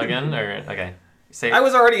gonna crawl again, or okay? Save. I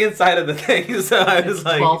was already inside of the thing, so I was It's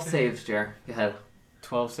like... 12 saves, Jer. Go ahead.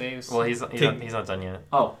 12 saves. Well, he's not done yet.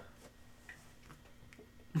 Oh.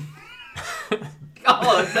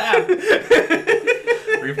 Oh, Zap!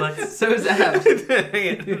 Reflex. So Zap. Dang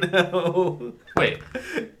it, no. Wait.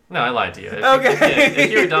 No, I lied to you. Okay.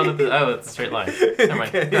 If you were done with the it's a straight line. Never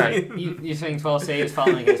mind. Okay. All right. You're saying 12 saves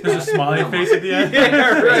following his There's a smiley face at the end.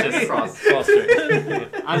 Yeah, It's right. just crawl straight.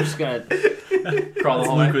 I'm just gonna. Crawl the It's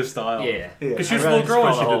whole way. Lucas style. Yeah. Because she was I'd a little rather girl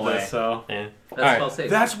when just she crawl did the this, so. Yeah. That's Alright. 12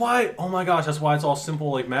 saves. That's why, oh my gosh, that's why it's all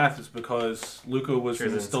simple like math. It's because Luca was She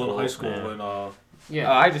was in still in school, high school yeah. when,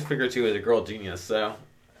 Yeah. I just figured she was a girl genius, so...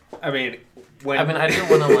 I mean, when... I mean, I didn't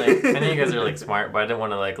want to like. I know you guys are like smart, but I didn't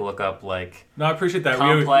want to like look up like. No, I appreciate that.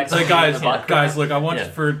 Complex. Like, guys, Yeah. guys, look, I want Yeah.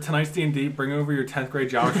 for tonight's D&D, bring over your 10th grade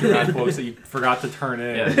geometry math books that you forgot to turn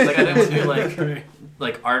in. Yeah, like I didn't do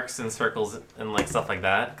like arcs and circles and like stuff like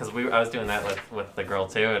that because I was doing that with the girl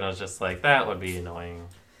too, and I was just like that would be annoying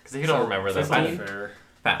because if you don't So, remember this, 15? Fair.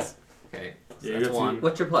 pass. Okay. So Yeah, you that's got one. to-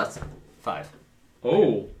 What's your plus? 5.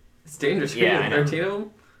 Oh. It's dangerous. Yeah, I know. 13 of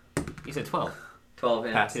them? You said 12. 12,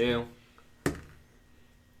 yeah. Pass. 2.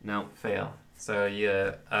 No. Fail. So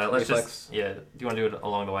let's Reflex. just do you want to do it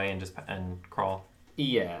along the way and just and crawl?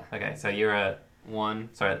 Yeah. Okay, so you're at 1.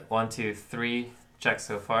 1, 2, 3 checks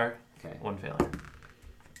so far. Okay. 1 failure.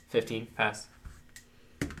 15. Pass.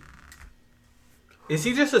 Is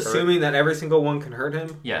he just assuming that every single one can hurt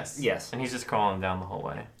him? Yes. Yes. And he's just crawling down the whole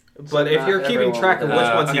way. But if not you're keeping everyone track of will.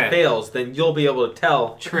 which ones okay. he fails, then you'll be able to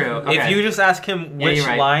tell. True. If Okay. you just ask him Yeah, which you're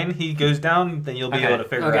right. line he goes down, then you'll be Okay. able to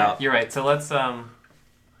figure Okay. out. You're right. So let's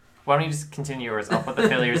why don't you just continue yours? I'll put the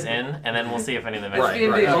failures in, and then we'll see if any of them Right, actually.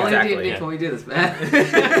 right, Only exactly, D&D yeah. can we do this, man.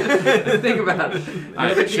 Think about it.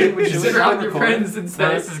 Alright, Should should we we sit around with your record? friends and say,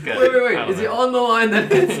 No, this is good. wait, I don't is he know. on the line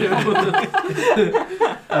that hits him?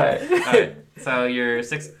 Alright. So you're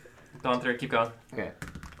 6 going through. Keep going. Okay.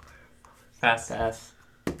 Pass. Pass.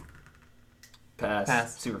 Pass.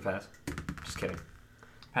 Pass. Super pass. Just kidding.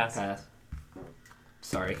 Pass. Pass.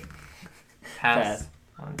 Sorry. Pass. Pass.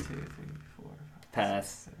 1, 2, 3, 4, 5, Pass.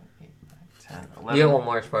 6, 7, 8, 9, 10, 11. You get one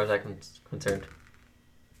more as far as I'm concerned.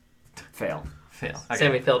 Fail. Fail. Okay.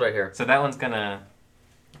 Sammy failed right here. So that one's gonna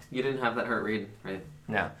You didn't have that hurt read, right?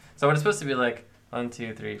 no. So what it's supposed to be like 1,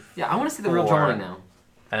 2, 3, 4, Yeah, I want to see the real 4. drawing now.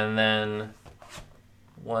 and then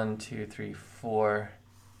 1, 2, 3, 4.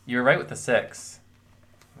 You're right with the 6.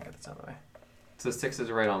 Let me get this out of the way. So 6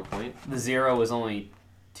 is right on point. The 0 was only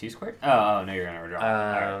 2 squared? Oh, no, you're going to redraw.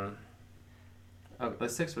 Alright. Oh, the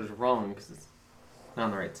 6 was wrong because it's not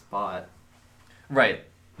in the right spot. Right.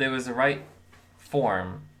 There was a right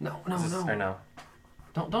form. No, Is this- Or no?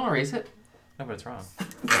 Don't erase it. No, but it's wrong.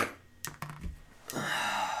 1,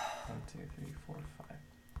 2, 3, 4, 5.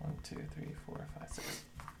 1, 2, 3, 4, 5, 6.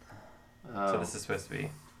 So this is supposed to be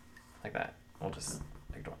like that. We'll just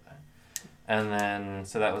ignore that. And then,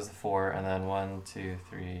 so that was the 4, and then 1, 2,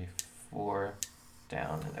 3, 4,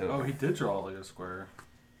 down and over. Oh, he did draw like a square.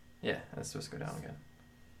 Yeah, and it's supposed to go down again.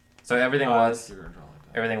 So everything Oh, was you're gonna draw like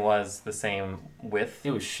that. everything was the same width,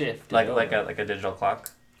 It was shift. like a digital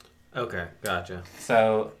clock. Okay, gotcha.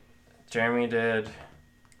 So Jeremy did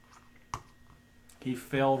He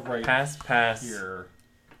failed right pass, here.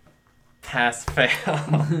 pass, fail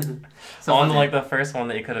So on one like the first one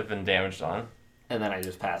that you could have been damaged on. And then I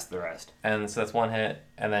just passed the rest. And so that's 1 hit,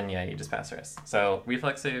 and then yeah, you just pass the rest. So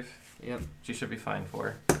reflex save, Yep. you should be fine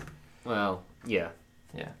for. Well, yeah.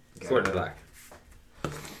 Yeah. Sword to black.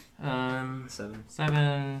 7.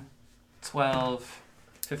 7, 12,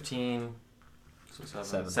 15, So 7.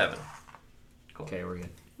 7. 7. Cool. Okay, we're good.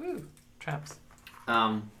 Woo! Traps.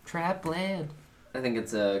 Trap land. I think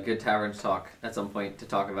it's a good tavern talk at some point to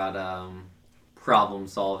talk about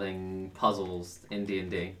problem-solving puzzles in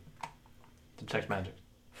D&D. Detect magic.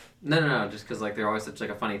 No, just because like they're always such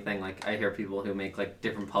like a funny thing. Like I hear people who make like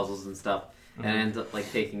different puzzles and stuff, and end up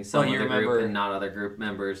like taking some Well, of you the group remember- and not other group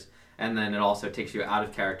members, and then it also takes you out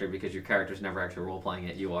of character because your character's never actually role playing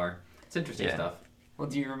it. You are. It's interesting Yeah. stuff. Well,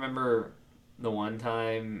 do you remember the one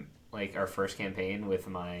time, like our first campaign with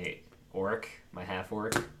my orc, my half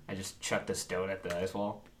orc? I just chucked a stone at the ice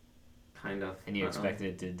wall, Kind of. and you Uh-oh. expected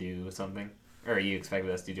it to do something, or you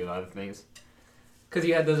expected us to do other things. Because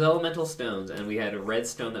you had those elemental stones, and we had a red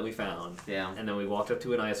stone that we found, Yeah. and then we walked up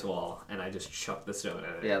to an ice wall, and I just chucked the stone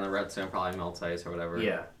at it. Yeah, and the redstone probably melts ice or whatever.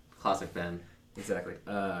 Yeah, Classic Ben. exactly.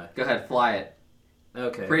 Go ahead, fly it.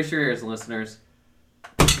 Okay. Brace your ears, listeners.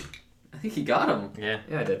 I think he got him. Yeah.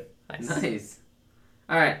 Yeah, I did. Nice. Nice.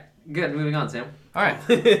 All right. Good. Moving on, Sam. All right.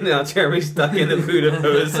 Now Jeremy's stuck in the Buddha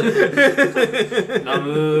pose.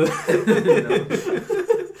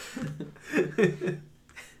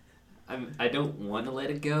 I don't want to let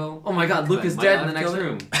it go. Oh my God, Luke I is might dead in the not next kill it.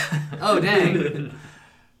 room. Oh dang.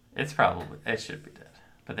 It should be dead.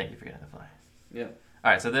 But thank you for getting the fly. Yeah.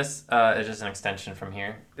 All right. So this is just an extension from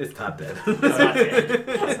here. It's not dead. It's not dead.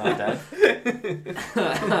 It's not dead.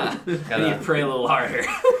 I need Gotta- to pray a little harder.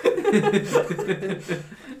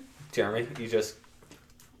 Jeremy, you just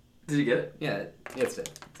Did you get it? Yeah, it's dead.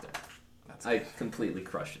 It's dead. That's I completely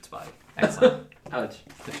crushed its body. excellent. Ouch.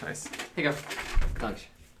 Good choice. Here you go. Thanks.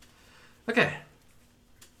 Okay.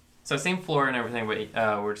 So same floor and everything, but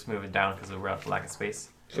we're just moving down because we're out of lack of space.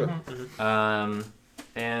 sure.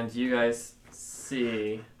 And you guys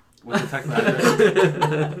see With detect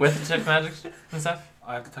magic. with detect magic and stuff.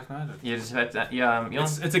 I have detect magic. You just have to, yeah. You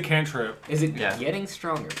don't. It's a cantrip. Is it Yeah. getting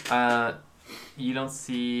stronger? You don't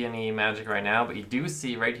see any magic right now, but you do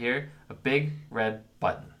see right here a big red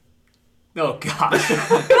button. Oh gosh.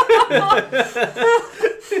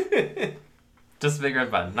 Just a big red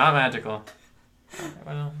button, not magical.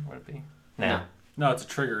 Well, would it be? No. No, it's a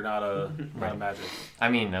trigger, not a Right. magic. I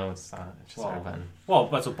mean, no, it's not. It's just a Well. red button. Well,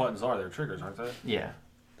 that's what buttons are. They're triggers, aren't they? Yeah.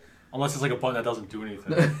 Unless it's like a button that doesn't do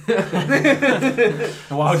anything. Then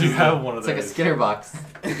why would you have one of It's those? like a Skinner box.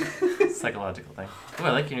 Psychological thing. Oh,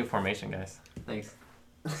 I like your new formation, guys. Thanks.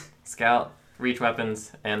 Scout, reach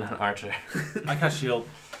weapons, and an archer. I cast shield.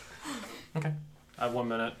 Okay. I have 1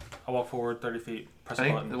 minute. I walk forward 30 feet. Press I a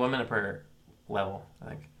think button. 1 minute per level, I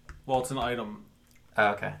think. Well, it's an item.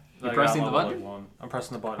 Oh, okay. that I got pressing on the level button? 1. I'm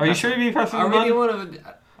pressing the button. Are you sure you'd be pressing I the really button? want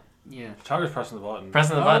to. Yeah. Chugger's pressing the button.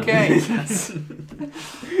 Pressing the button. Okay. Yes.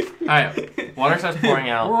 Alright. Water starts pouring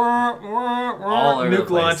out all over the Nuke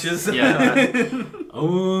place. launches. Yeah.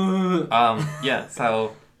 Oh. Yeah,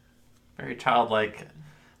 so very childlike.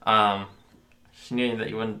 She knew that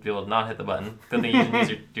you wouldn't be able to not hit the button. Then you can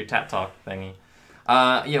use your tap talk thingy.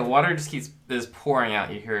 Yeah, water just is pouring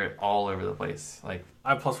out. You hear it all over the place, like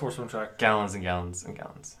I have +4 swim check. gallons and gallons and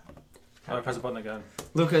gallons. I press the button again.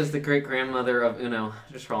 Luca is the great grandmother of Uno.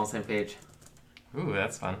 Just for all on the same page. Ooh,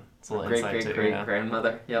 that's fun. It's a little Great insight great to great Uno.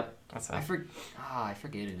 grandmother. Yep. That's I fun.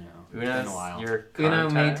 forget it now. It's Uno's been a while. your Uno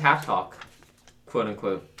made contact. tap talk, quote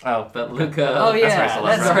unquote. Oh, But Luca. Oh, That's yeah,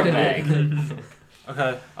 where I that's started. bag.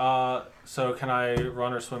 Okay. So can I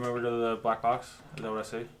run or swim over to the black box? Is that what I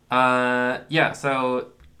see? Yeah. So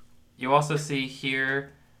you also see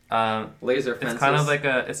here. Laser fences. It's kind of like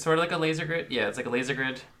it's sort of like a laser grid. Yeah, it's like a laser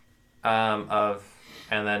grid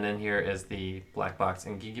and then in here is the black box.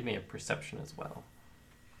 And can you give me a perception as well?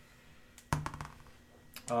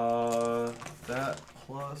 That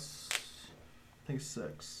plus, I think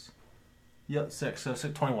 6. Yep, 6. So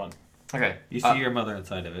 21. Okay. You see your mother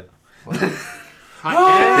inside of it.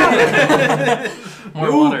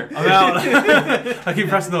 More water. I'm out. I keep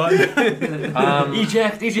pressing the button.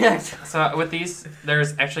 Eject. So with these,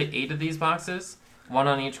 there's actually 8 of these boxes, one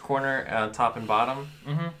on each corner, top and bottom.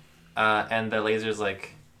 Mm-hmm. And the lasers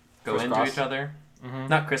like go into Crisscross? each other. Mm-hmm.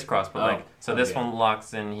 Not crisscross, but like so. Oh, This yeah. one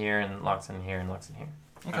locks in here and locks in here and locks in here.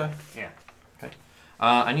 Okay.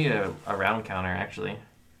 I need a round counter actually,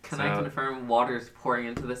 Can I So- confirm water's pouring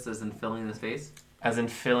into this as in filling the space? as in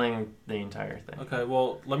filling the entire thing. Okay,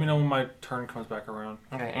 well, let me know when my turn comes back around.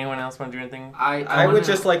 Okay. Anyone else want to do anything? I wanna- would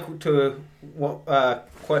just like to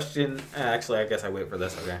question. Actually, I guess I wait for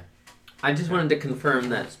this. Okay. I just wanted to confirm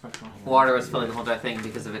that water was filling the whole entire thing,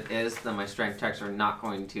 because if it is, then my strength checks are not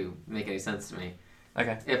going to make any sense to me.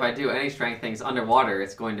 Okay. If I do any strength things underwater,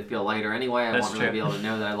 it's going to feel lighter anyway. I That's won't really true. be able to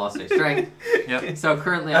know that I lost any strength. Yep. So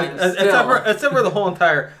currently I'm Except still... for the whole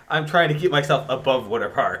entire. I'm trying to keep myself above water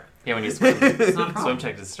part. Yeah. When you swim, It's not a problem.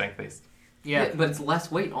 swim check is strength based. Yeah, Yeah. but it's less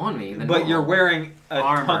weight on me than But normal. you're wearing a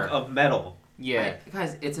Armor. hunk of metal. Yeah. Right,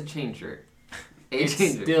 guys, it's a chain shirt. A It's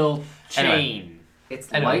chain shirt. still Anyway. chain.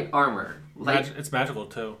 It's Anyway. light armor. Light... It's magical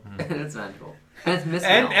too. and it's magical. And it's mist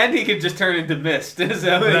And now. and he can just turn into mist, so it that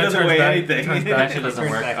doesn't turns weigh back- anything. turns It back- actually doesn't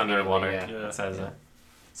turns work back underwater. immediately, yeah. It says it.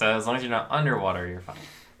 So as long as you're not underwater, you're fine.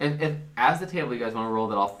 If as the table you guys want to roll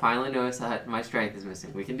that I'll finally notice that my strength is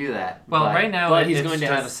missing, we can do that. Well, But- right now, But he's it's going to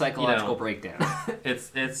have a just, psychological you know, breakdown.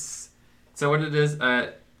 It's so what it is.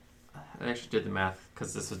 I actually did the math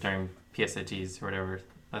because this was during PSATs or whatever.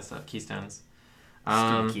 That's keystones.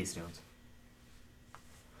 Stupid keystones.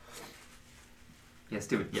 Yeah,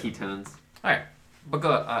 stupid Yeah. ketones. All right, but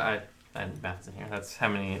go. I math's in here. That's how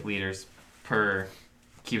many liters per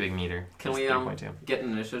cubic meter. Can is we 3.2. get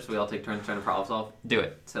an initiative so we all take turns trying to problem solve do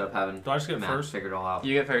it? instead of having Do I just get math first? figured all out?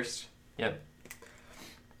 You get first. Yep.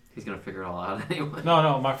 He's gonna figure it all out anyway.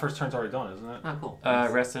 No, my first turn's already done, isn't it? Oh, cool.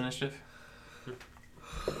 Rest initiative.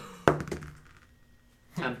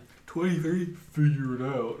 10. 23. Figure it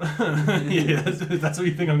out. Yeah, that's what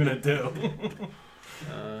you think I'm gonna do.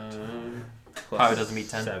 Probably doesn't meet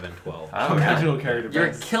 10. 7, 12. Oh, Original character. You're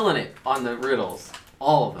best. killing it on the riddles.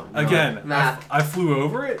 All of them. Again, Math. I flew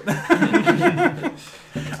over it.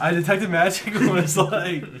 I detected magic and was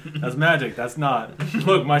like, that's magic, that's not.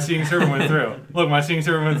 Look, my seeing server went through. Look, my seeing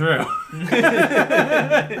server went through.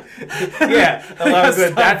 Yeah, that was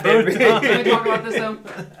good. That Can we did. talk about this though?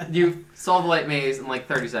 You solved the light maze in like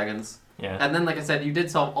 30 seconds. Yeah. And then, like I said, you did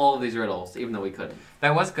solve all of these riddles, even though we couldn't.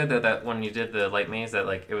 That was good though. That when you did the light maze, that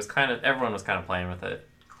like it was kind of everyone was kind of playing with it,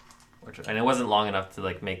 and it wasn't long enough to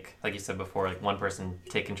like make, like you said before, like one person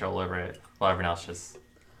take control over it while everyone else just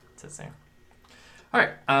sits there. All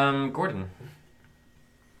right, Gordon.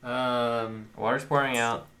 Water's pouring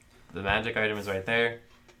out. The magic item is right there.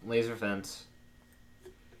 Laser fence.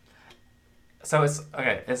 So it's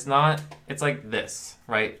okay. It's not. It's like this,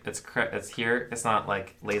 right? It's here. It's not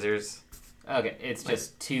like lasers. Okay, it's Like,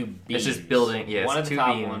 just two beams. it's just building- yeah, one it's at the two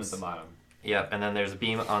top, one at beams. the bottom. Yep. And then there's a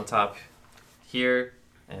beam on top, here,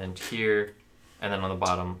 and here, and then on the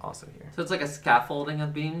bottom also here. So it's like a scaffolding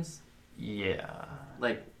of beams. Yeah.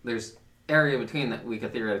 Like there's area between that we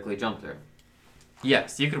could theoretically jump through.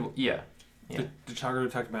 Yes, you could. Yeah. Yeah. Did Chaga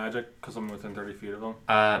detect magic because I'm within 30 feet of them?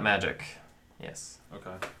 Magic. Yes.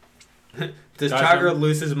 Okay. Does Guys, Chaga I'm-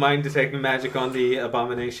 lose his mind detecting magic on the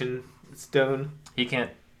abomination stone? He can't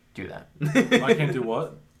do that. I can't do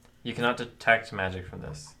what? You cannot detect magic from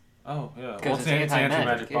this. Oh, yeah. 'Cause Well, it's it's an anti-magic,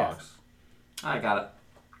 anti-magic yeah. box. I got it.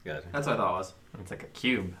 Gotcha. That's what I thought it was. It's like a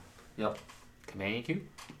cube. Companion cube?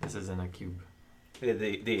 This isn't a cube.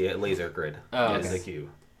 The laser grid Oh, is okay. the cube.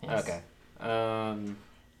 Yes. Okay.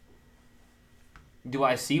 Do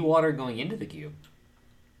I see water going into the cube?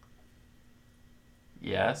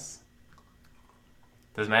 Yes.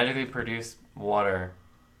 Does magically produced water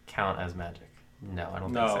count as magic? No, I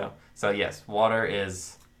don't No. think so. So yes, water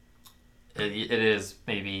is. It is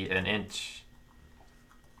maybe an inch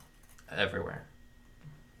everywhere.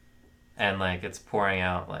 And like it's pouring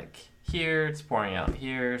out like here, it's pouring out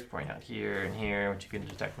here, it's pouring out here and here, which you can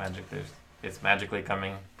detect magic. It's magically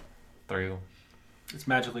coming through. It's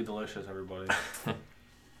magically delicious, everybody.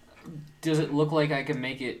 Does it look like I can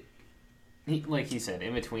make it, like he said,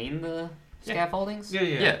 in between the Yeah. scaffoldings?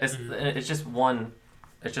 Yeah, it's just one.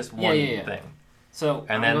 It's just one yeah. thing. So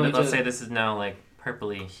And I'm then going let's to- say this is now like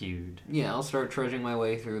purpley hued. Yeah, I'll start trudging my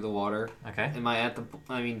way through the water. Okay. Am I at the?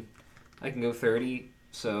 I mean, I can go 30.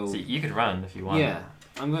 So So you could run if you want. yeah,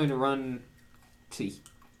 I'm going to run. To.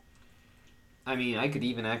 I mean, I could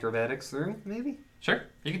even acrobatics through, maybe. Sure.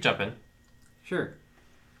 You could jump in. Sure.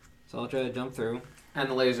 So I'll try to jump through. And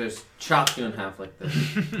the lasers chop you in half like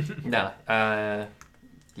this. No.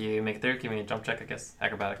 You make it through. Give me a jump check, I guess.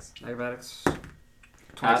 Acrobatics. Acrobatics.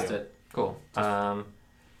 Passed 22. it. Cool.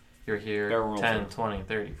 You're here Barrel roll 10, through. 20,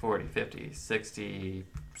 30, 40, 50, 60,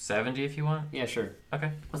 70 if you want. Yeah, sure.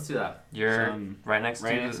 Okay. Let's do that. You're So I'm right next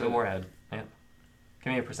right to next the to it. warhead. Yeah.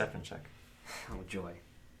 Give me a perception check. Oh joy.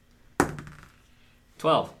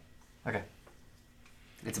 12. Okay.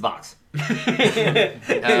 It's a box.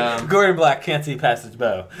 Gordon Black can't see past his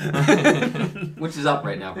bow. Which is up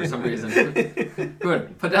right now for some reason.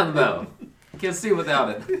 Good. Put down the bow. Can't see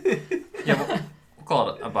without it. Yeah, we'll call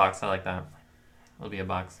it a box. I like that. It'll be a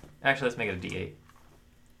box. Actually, let's make it a D8.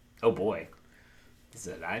 Oh boy. It's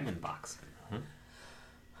a diamond box. Mhm.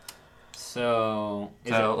 So,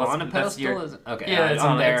 is So it let's- on a that's pedestal? your- Okay, Yeah, it's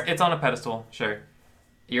I'm on there. It's on a pedestal. Sure.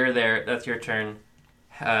 You're there. That's your turn.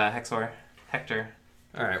 Hector.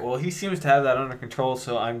 All right. Well, he seems to have that under control,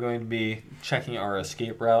 so I'm going to be checking our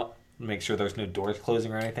escape route, make sure there's no doors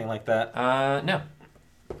closing or anything like that. No.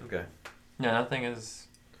 Okay. No, nothing is.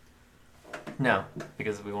 No,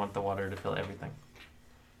 because we want the water to fill everything.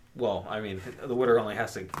 Well, I mean, the water only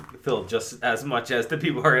has to fill just as much as the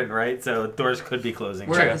people are in, right? So doors could be closing.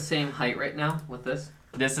 We're True. at the same height right now with this.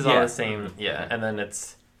 This is Yeah. all the same. Yeah, and then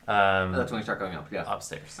it's That's when we start going up. Yeah.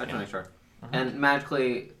 upstairs. That's Yeah. when we start. Mhm. And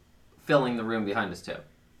magically filling the room behind us too.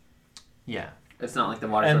 Yeah. It's not like the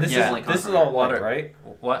water. And source this Yeah. only is comes this is from all here. light, right?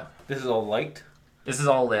 What? This is all light. This is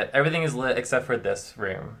all lit. Everything is lit except for this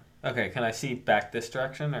room. Okay. Can I see back this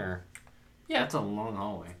direction or? Yeah. That's a long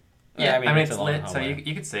hallway. Yeah, I mean, it's a long lit, so hallway.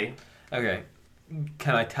 you could see. Okay.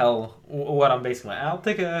 Can I tell what I'm basically? I'll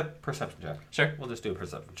take a perception check. Sure. We'll just do a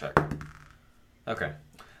perception check. Okay.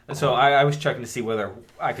 So I was checking to see whether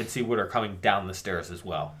I could see water coming down the stairs as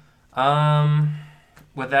well.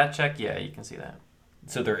 With that check, yeah, you can see that.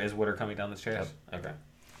 So there is water coming down the stairs? Okay.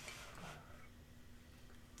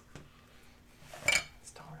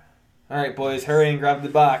 It's all right. All right, boys, hurry and grab the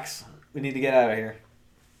box. We need to get out of here.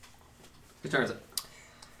 Who turns it?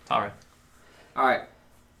 Tara. All right.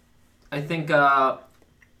 I think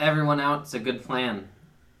everyone out is a good plan.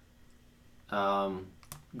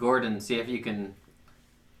 Gordon, see if you can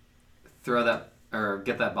throw that or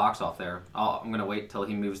get that box off there. I'm gonna wait till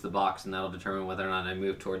he moves the box, and that'll determine whether or not I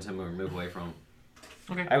move towards him or move away from him.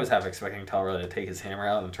 Okay. I was half expecting Talra to take his hammer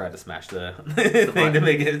out and try to smash the thing button. to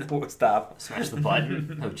make it stop. Smash the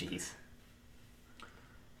button. Oh jeez.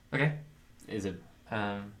 Okay. Is it?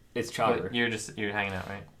 Um, It's but Chopper. you're hanging out,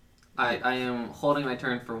 right? I am holding my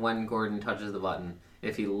turn for when Gordon touches the button.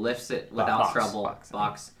 If he lifts it without trouble,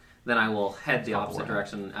 box. then I will head the Trouble, opposite right.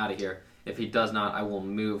 direction out of here. If he does not, I will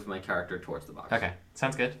move my character towards the box. Okay.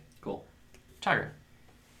 Sounds good. Cool. Chagger.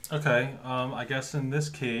 Okay, I guess in this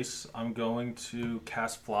case, I'm going to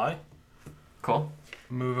cast Fly. Cool.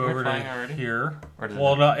 Move We're over flying to already? here. Or does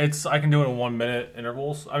Well, it... no, I can do it in 1 minute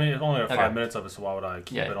intervals. I mean, it's only Okay. 5 minutes of it, so why would I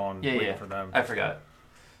keep Yeah. it on Yeah, waiting yeah. for them? I forgot.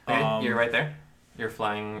 Okay, Um, you're right there. You're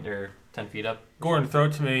flying. You're 10 feet up. Gordon, throw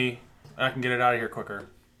it to me, and I can get it out of here quicker.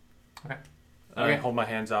 Okay. And I Okay. hold my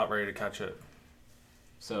hands out, ready to catch it.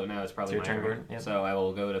 So now it's probably It's your my turn, Gordon. Yep. So I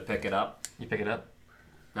will go to pick it up. You pick it up.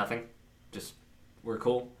 Nothing. Just we're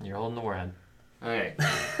cool. You're holding the warhead. Okay.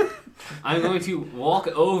 I'm going to walk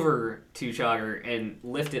over to Chogger and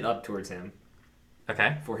lift it up towards him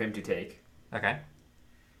Okay. for him to take Okay.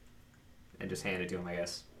 and just hand it to him, I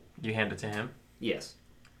guess. You hand it to him. Yes.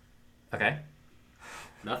 Okay.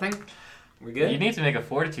 Nothing? We're good? You need to make a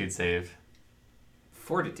fortitude save.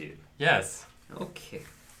 Fortitude. Yes. Okay.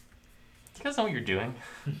 You guys know what you're doing?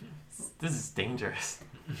 This is dangerous.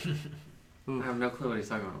 I have no clue what he's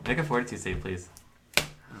talking about. Make a fortitude save, please. Okay.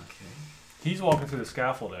 He's walking through the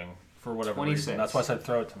scaffolding for whatever 26. reason. That's why I said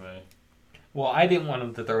throw it to me. Well, I didn't want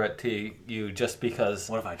him to throw it to you just because.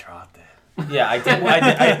 What if I dropped it? Yeah, I didn't.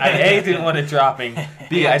 I A, didn't want it dropping.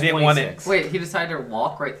 B, I didn't want it. 26. Wait, he decided to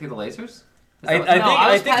walk right through the lasers? Is I that what- think No, I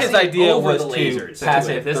I was think his passing idea over was the to lasers. pass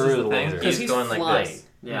So it if this is through the the thing, lasers. he's he's going like flying. this.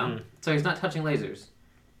 Yeah. Mhm. So he's not touching lasers.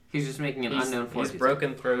 He's just making an unknown He's fortitude.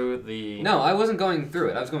 broken through the... No, I wasn't going through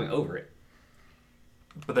it. I was going over it.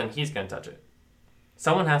 But then he's going to touch it.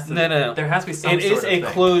 Someone has to... No. There has to be some It sort is of a thing.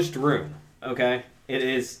 closed room. Okay, it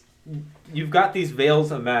is. You've got these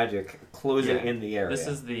veils of magic closing Yeah. in the area. This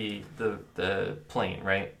is the plane,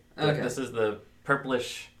 right? Okay. This is the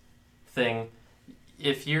purplish thing.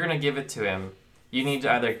 If you're going to give it to him, you need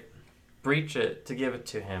to either breach it to give it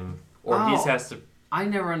to him, or he Oh. has to... I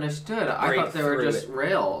never understood. I Break thought they were through just it.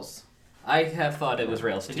 rails. I have thought it was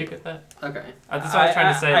rails Did too. you get that? Okay. That's what I was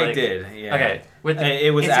trying to say. I like, did. Yeah. Okay. With the,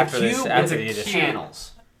 It was It's after a this. cube After with the addition.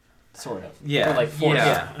 channels. Sort of. Yeah. Or like four.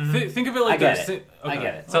 Yeah. Mhm. Think of it like I get this. it. I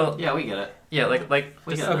get it. so Yeah, we get it. yeah, like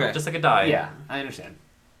We just, get it. Okay. just like a die. Yeah, I understand.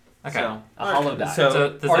 Okay. So, A hollow die. So, So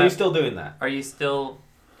does are you that- still doing that? Are you still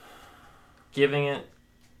giving it?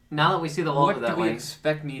 now that we see the wall What do that we way,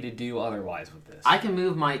 expect me to do otherwise with this? I can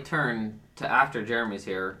move my turn to after Jeremy's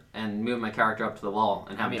here and move my character up to the wall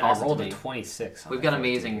and have I mean, him I toss it rolled to a me. 26. on We've that got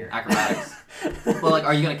 14 amazing here. acrobatics. Well, like,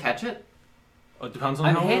 are you gonna catch it? It depends on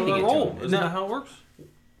I'm how handing we it to roll. him. Isn't No. that how it works?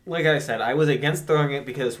 Like I said, I was against throwing it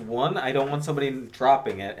because one, I don't want somebody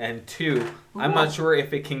dropping it, and two, I'm not sure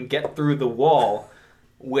if it can get through the wall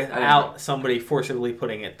without somebody forcibly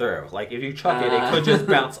putting it through. Like if you chuck it, it could just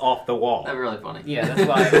bounce off the wall. That'd be really funny. Yeah, that's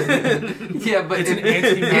why. Yeah, but It's an if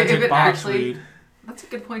anti-magic it box actually, read. that's a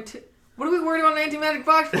good point too. What are we worried about an anti-magic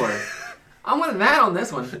box for? I'm with Matt on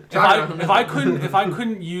this one. If I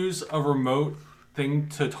couldn't use a remote thing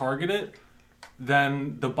to target it,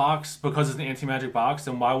 then the box, because it's an anti-magic box,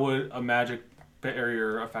 then why would a magic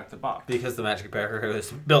barrier affect the box? Because the magic barrier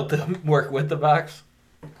was built to work with the box.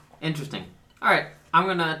 Interesting. All right, I'm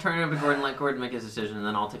gonna turn it over to Gordon, let Gordon make his decision, and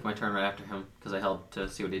then I'll take my turn right after him because I held to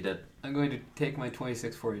see what he did. I'm going to take my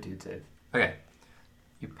 26 fortitude save. Okay.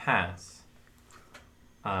 You pass.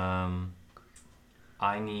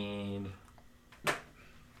 I need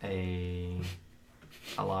a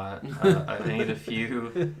lot. I need a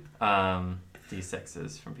few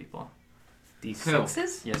d6s from people.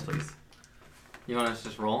 D6s? Yes, please. You want us to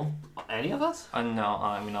just roll? Any of us? No,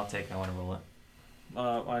 I mean I'll take. I want to roll it. I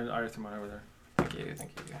already threw mine over there. Thank you.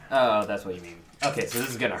 Thank you. Oh, that's what you mean. Okay, so this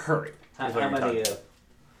is gonna hurt. How is what you're many? talking.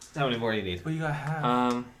 How many more do you need? But you got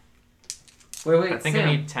half. Wait, I think Sam,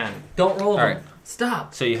 I need 10. don't roll All them. right.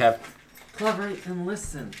 Stop. So you have Collaborate and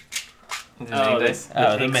listen. The mini dice.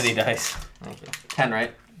 the mini dice. Thank you. 10,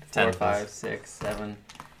 right? 10, 4, 5, please. 6, 7,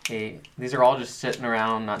 8. These are all just sitting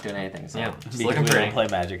around, not doing anything. So. Yeah, just Because looking we pretty. don't play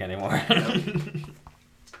magic anymore.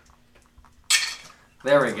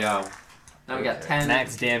 There we go. Now we got Okay. 10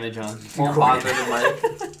 Max damage on. more positive,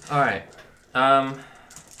 Mike. All right.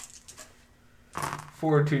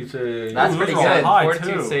 Fortitude save. That's Ooh, pretty those are good. high,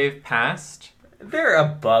 Fortitude too. save passed. They're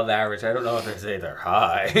above average. I don't know if they say they're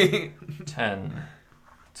high. 10,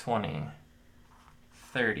 20,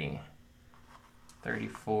 30,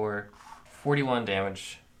 34, 41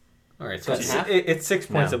 damage. All right, so That's half? it's 6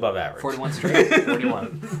 points No. above average. 41 straight.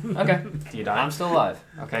 41. Okay. Do you die? I'm still alive.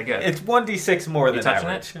 Okay, good. It's 1d6 more You than touching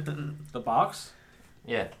average. The box?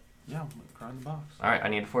 Yeah. Yeah, I'm grinding the box. Alright, I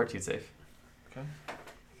need a fortitude save.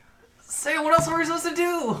 Say, what else are we supposed to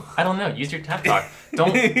do? I don't know. Use your tap talk.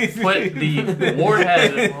 Don't put the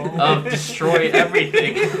warhead of destroy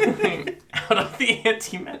everything out of the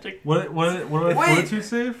anti-magic. What Wait. fortitude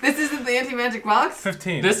save? This isn't the anti-magic box?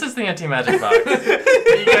 15. This is the anti-magic box.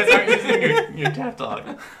 You guys aren't using your tap talk.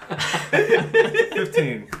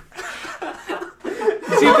 15.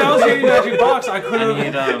 See, if that was the anti-magic box, I could I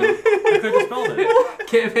need have spelled it.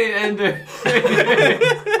 Campaign ender.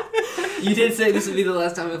 You did say this would be the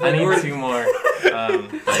last time I I played need Gordon. 2 more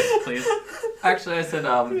dice, please. Actually, I said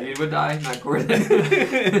you would die, not Gordon.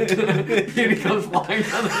 He comes flying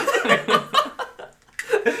down the stairs.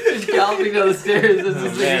 Just galloping down the stairs. This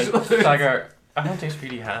is the Man, usual. Sagar, how much HP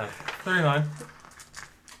do you have? 39.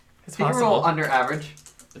 It's He can roll possible. under average.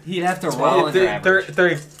 He'd have to roll Well, under average.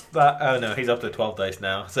 30. Oh no, he's up to 12 dice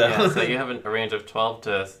now. So, Yeah, so you have a range of 12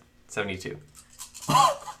 to 72.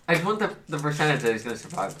 I just want the percentage that he's going to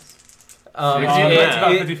survive this. um, You It's do that.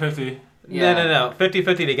 about it- 50-50. Yeah. No.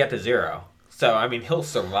 50-50 to get to 0. So I mean, he'll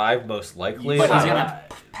survive most likely. But he's Wow. gonna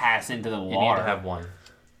pass into the You need water. to have 1.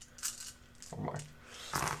 Or more.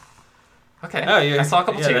 Okay, Oh, yeah. I saw a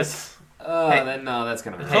couple yeah, twos. Hey. Then no, that's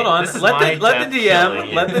gonna. Hey, Hold on. this is Let my the death DM.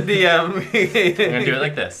 killing. Let the DM. I'm gonna do it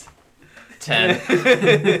like this.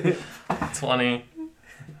 10, 20,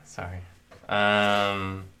 sorry,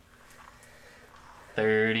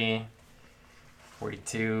 30,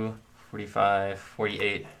 42, 45,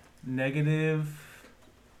 48, Negative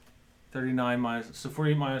 39 minus. So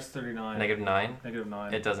 48 minus 39. negative 9. Negative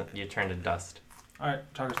 9. It doesn't. You turn to dust, Alright,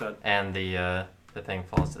 Chalker's dead. and the thing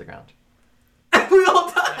falls to the ground. We all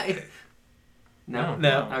die. No.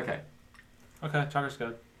 No. Okay. Okay, Chalker's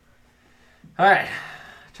good. All right.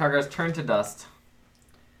 Chagar's turned to dust.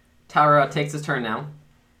 Tara takes his turn now.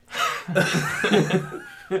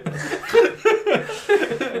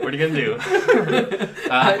 What are you gonna do?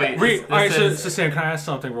 Wait. Wait, alright, this so Sam, can I ask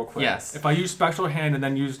something real quick? Yes. If I use Spectral Hand and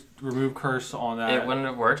then use Remove Curse on that, it wouldn't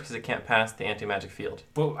have worked because it can't pass the anti-magic field.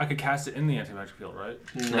 well, I could cast it in the anti-magic field, right?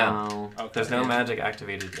 No. Okay. There's no magic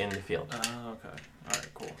activated in the field. Okay. Alright,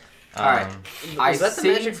 cool. Alright. I Is that the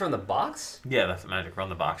see- magic from the box? Yeah, that's the magic from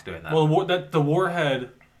the box doing that. Well, the warhead.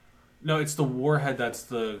 No, it's the warhead that's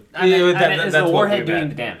the. I mean, Yeah, is that's the what warhead we doing meant.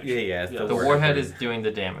 the damage? Yeah, it's Yeah. The warhead is doing the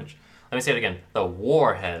damage. Let me say it again. The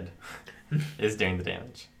warhead is doing the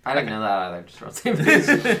damage. I didn't know that either. Just wrote the same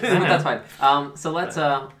thing. But that's fine. So let's.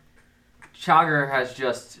 Chagar has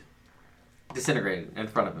just disintegrated in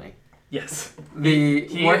front of me. Yes. The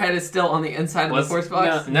He- warhead is still on the inside of Was- the force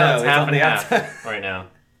box. No, it's half on and the half outside. right now.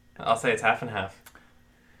 I'll say it's half and half.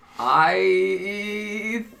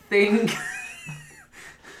 I think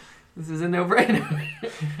this is a no-brainer.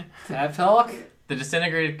 Tap talk? The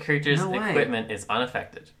disintegrated creature's No way. equipment is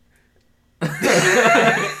unaffected.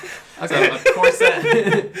 Okay. So a corset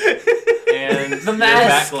and The your mask.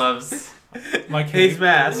 back gloves, My His cape, and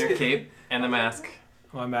mask. your cape, and the mask.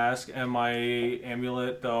 my mask, and my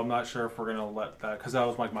amulet. Though I'm not sure if we're gonna let that, because that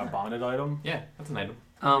was like my bonded item. Yeah, that's an item.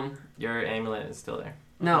 Um. Your amulet is still there.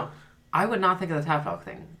 No, I would not think of the tap talk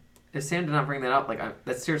thing. If Sam did not bring that up,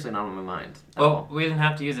 that's seriously not on my mind. At Well, all. we didn't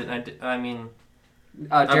have to use it. I mean,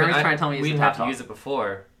 Jeremy's trying to tell me we it's didn't a have tap to talk. use it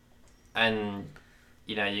before, and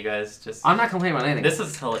you know, you guys just. I'm not complaining about anything. This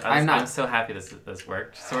is hilarious. I'm not. I'm so happy this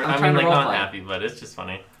worked. So I'm I trying mean, to like not roleplay. happy, but it's just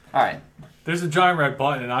funny. All right. There's a giant red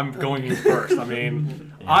button, and I'm going in first. I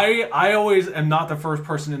mean, Yeah. I always am not the first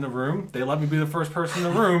person in the room. They let me be the first person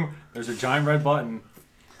in the room. There's a giant red button.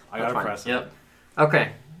 I That's gotta fine. press it. Yep.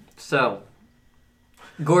 Okay. So,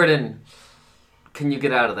 Gordon, can you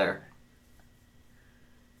get out of there?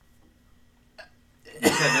 You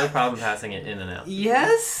had no problem passing it in and out.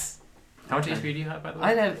 Yes. How much HP do you have, by the way?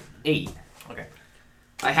 I'd have 8. Okay.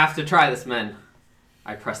 I have to try this, men.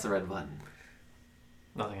 I press the red button.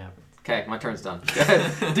 Nothing happens. Okay, my turn's done. Go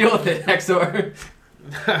ahead. Deal with it, Hexor.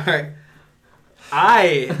 Alright.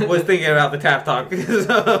 I was thinking about the tap talk.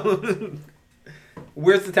 So,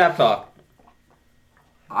 where's the tap talk?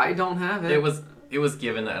 I don't have it. It was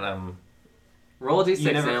given at Roll a d6,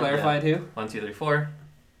 You never Sam. clarified who? 1, 2, 3, 4,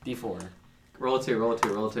 D4. Roll a 2, roll a 2,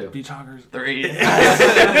 roll a 2. Beach hoggers. 3.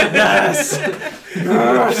 Yes.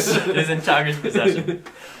 It is in Chagar's possession.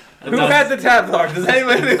 Who had the tap talk? Does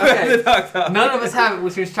anyone who had the talk? None of us have it,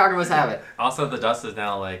 which means Chakra must have it. Also, the dust is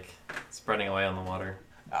now like spreading away on the water.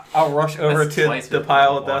 I'll rush over That's to twice the with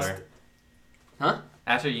pile of water. dust. Huh?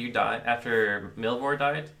 After you died, after Milvor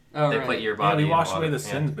died, Oh, they right. put your Yeah, body we in washed water. away the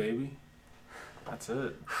Yeah. sins, baby. That's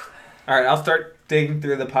it. All right, I'll start digging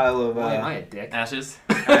through the pile of Why am I a dick? Ashes.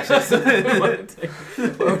 ashes. Why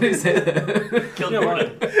would he say that? Killed Yeah,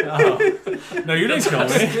 Gordon. Oh. No, you didn't kill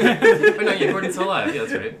me. Oh, no, yeah, Gordon's still alive. Yeah,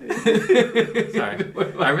 that's right. Sorry.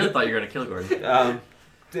 I really thought you were going to kill Gordon.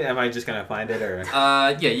 Am I just gonna find it or?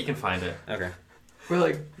 Yeah, you can find it. Okay. We're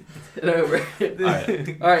like, over.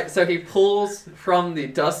 Alright. Alright, so he pulls from the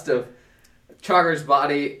dust of Chakra's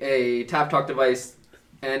body a tap talk device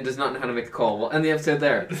and does not know how to make the call. We'll end the episode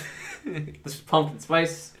there. This is Pumpkin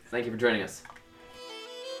Spice. Thank you for joining us.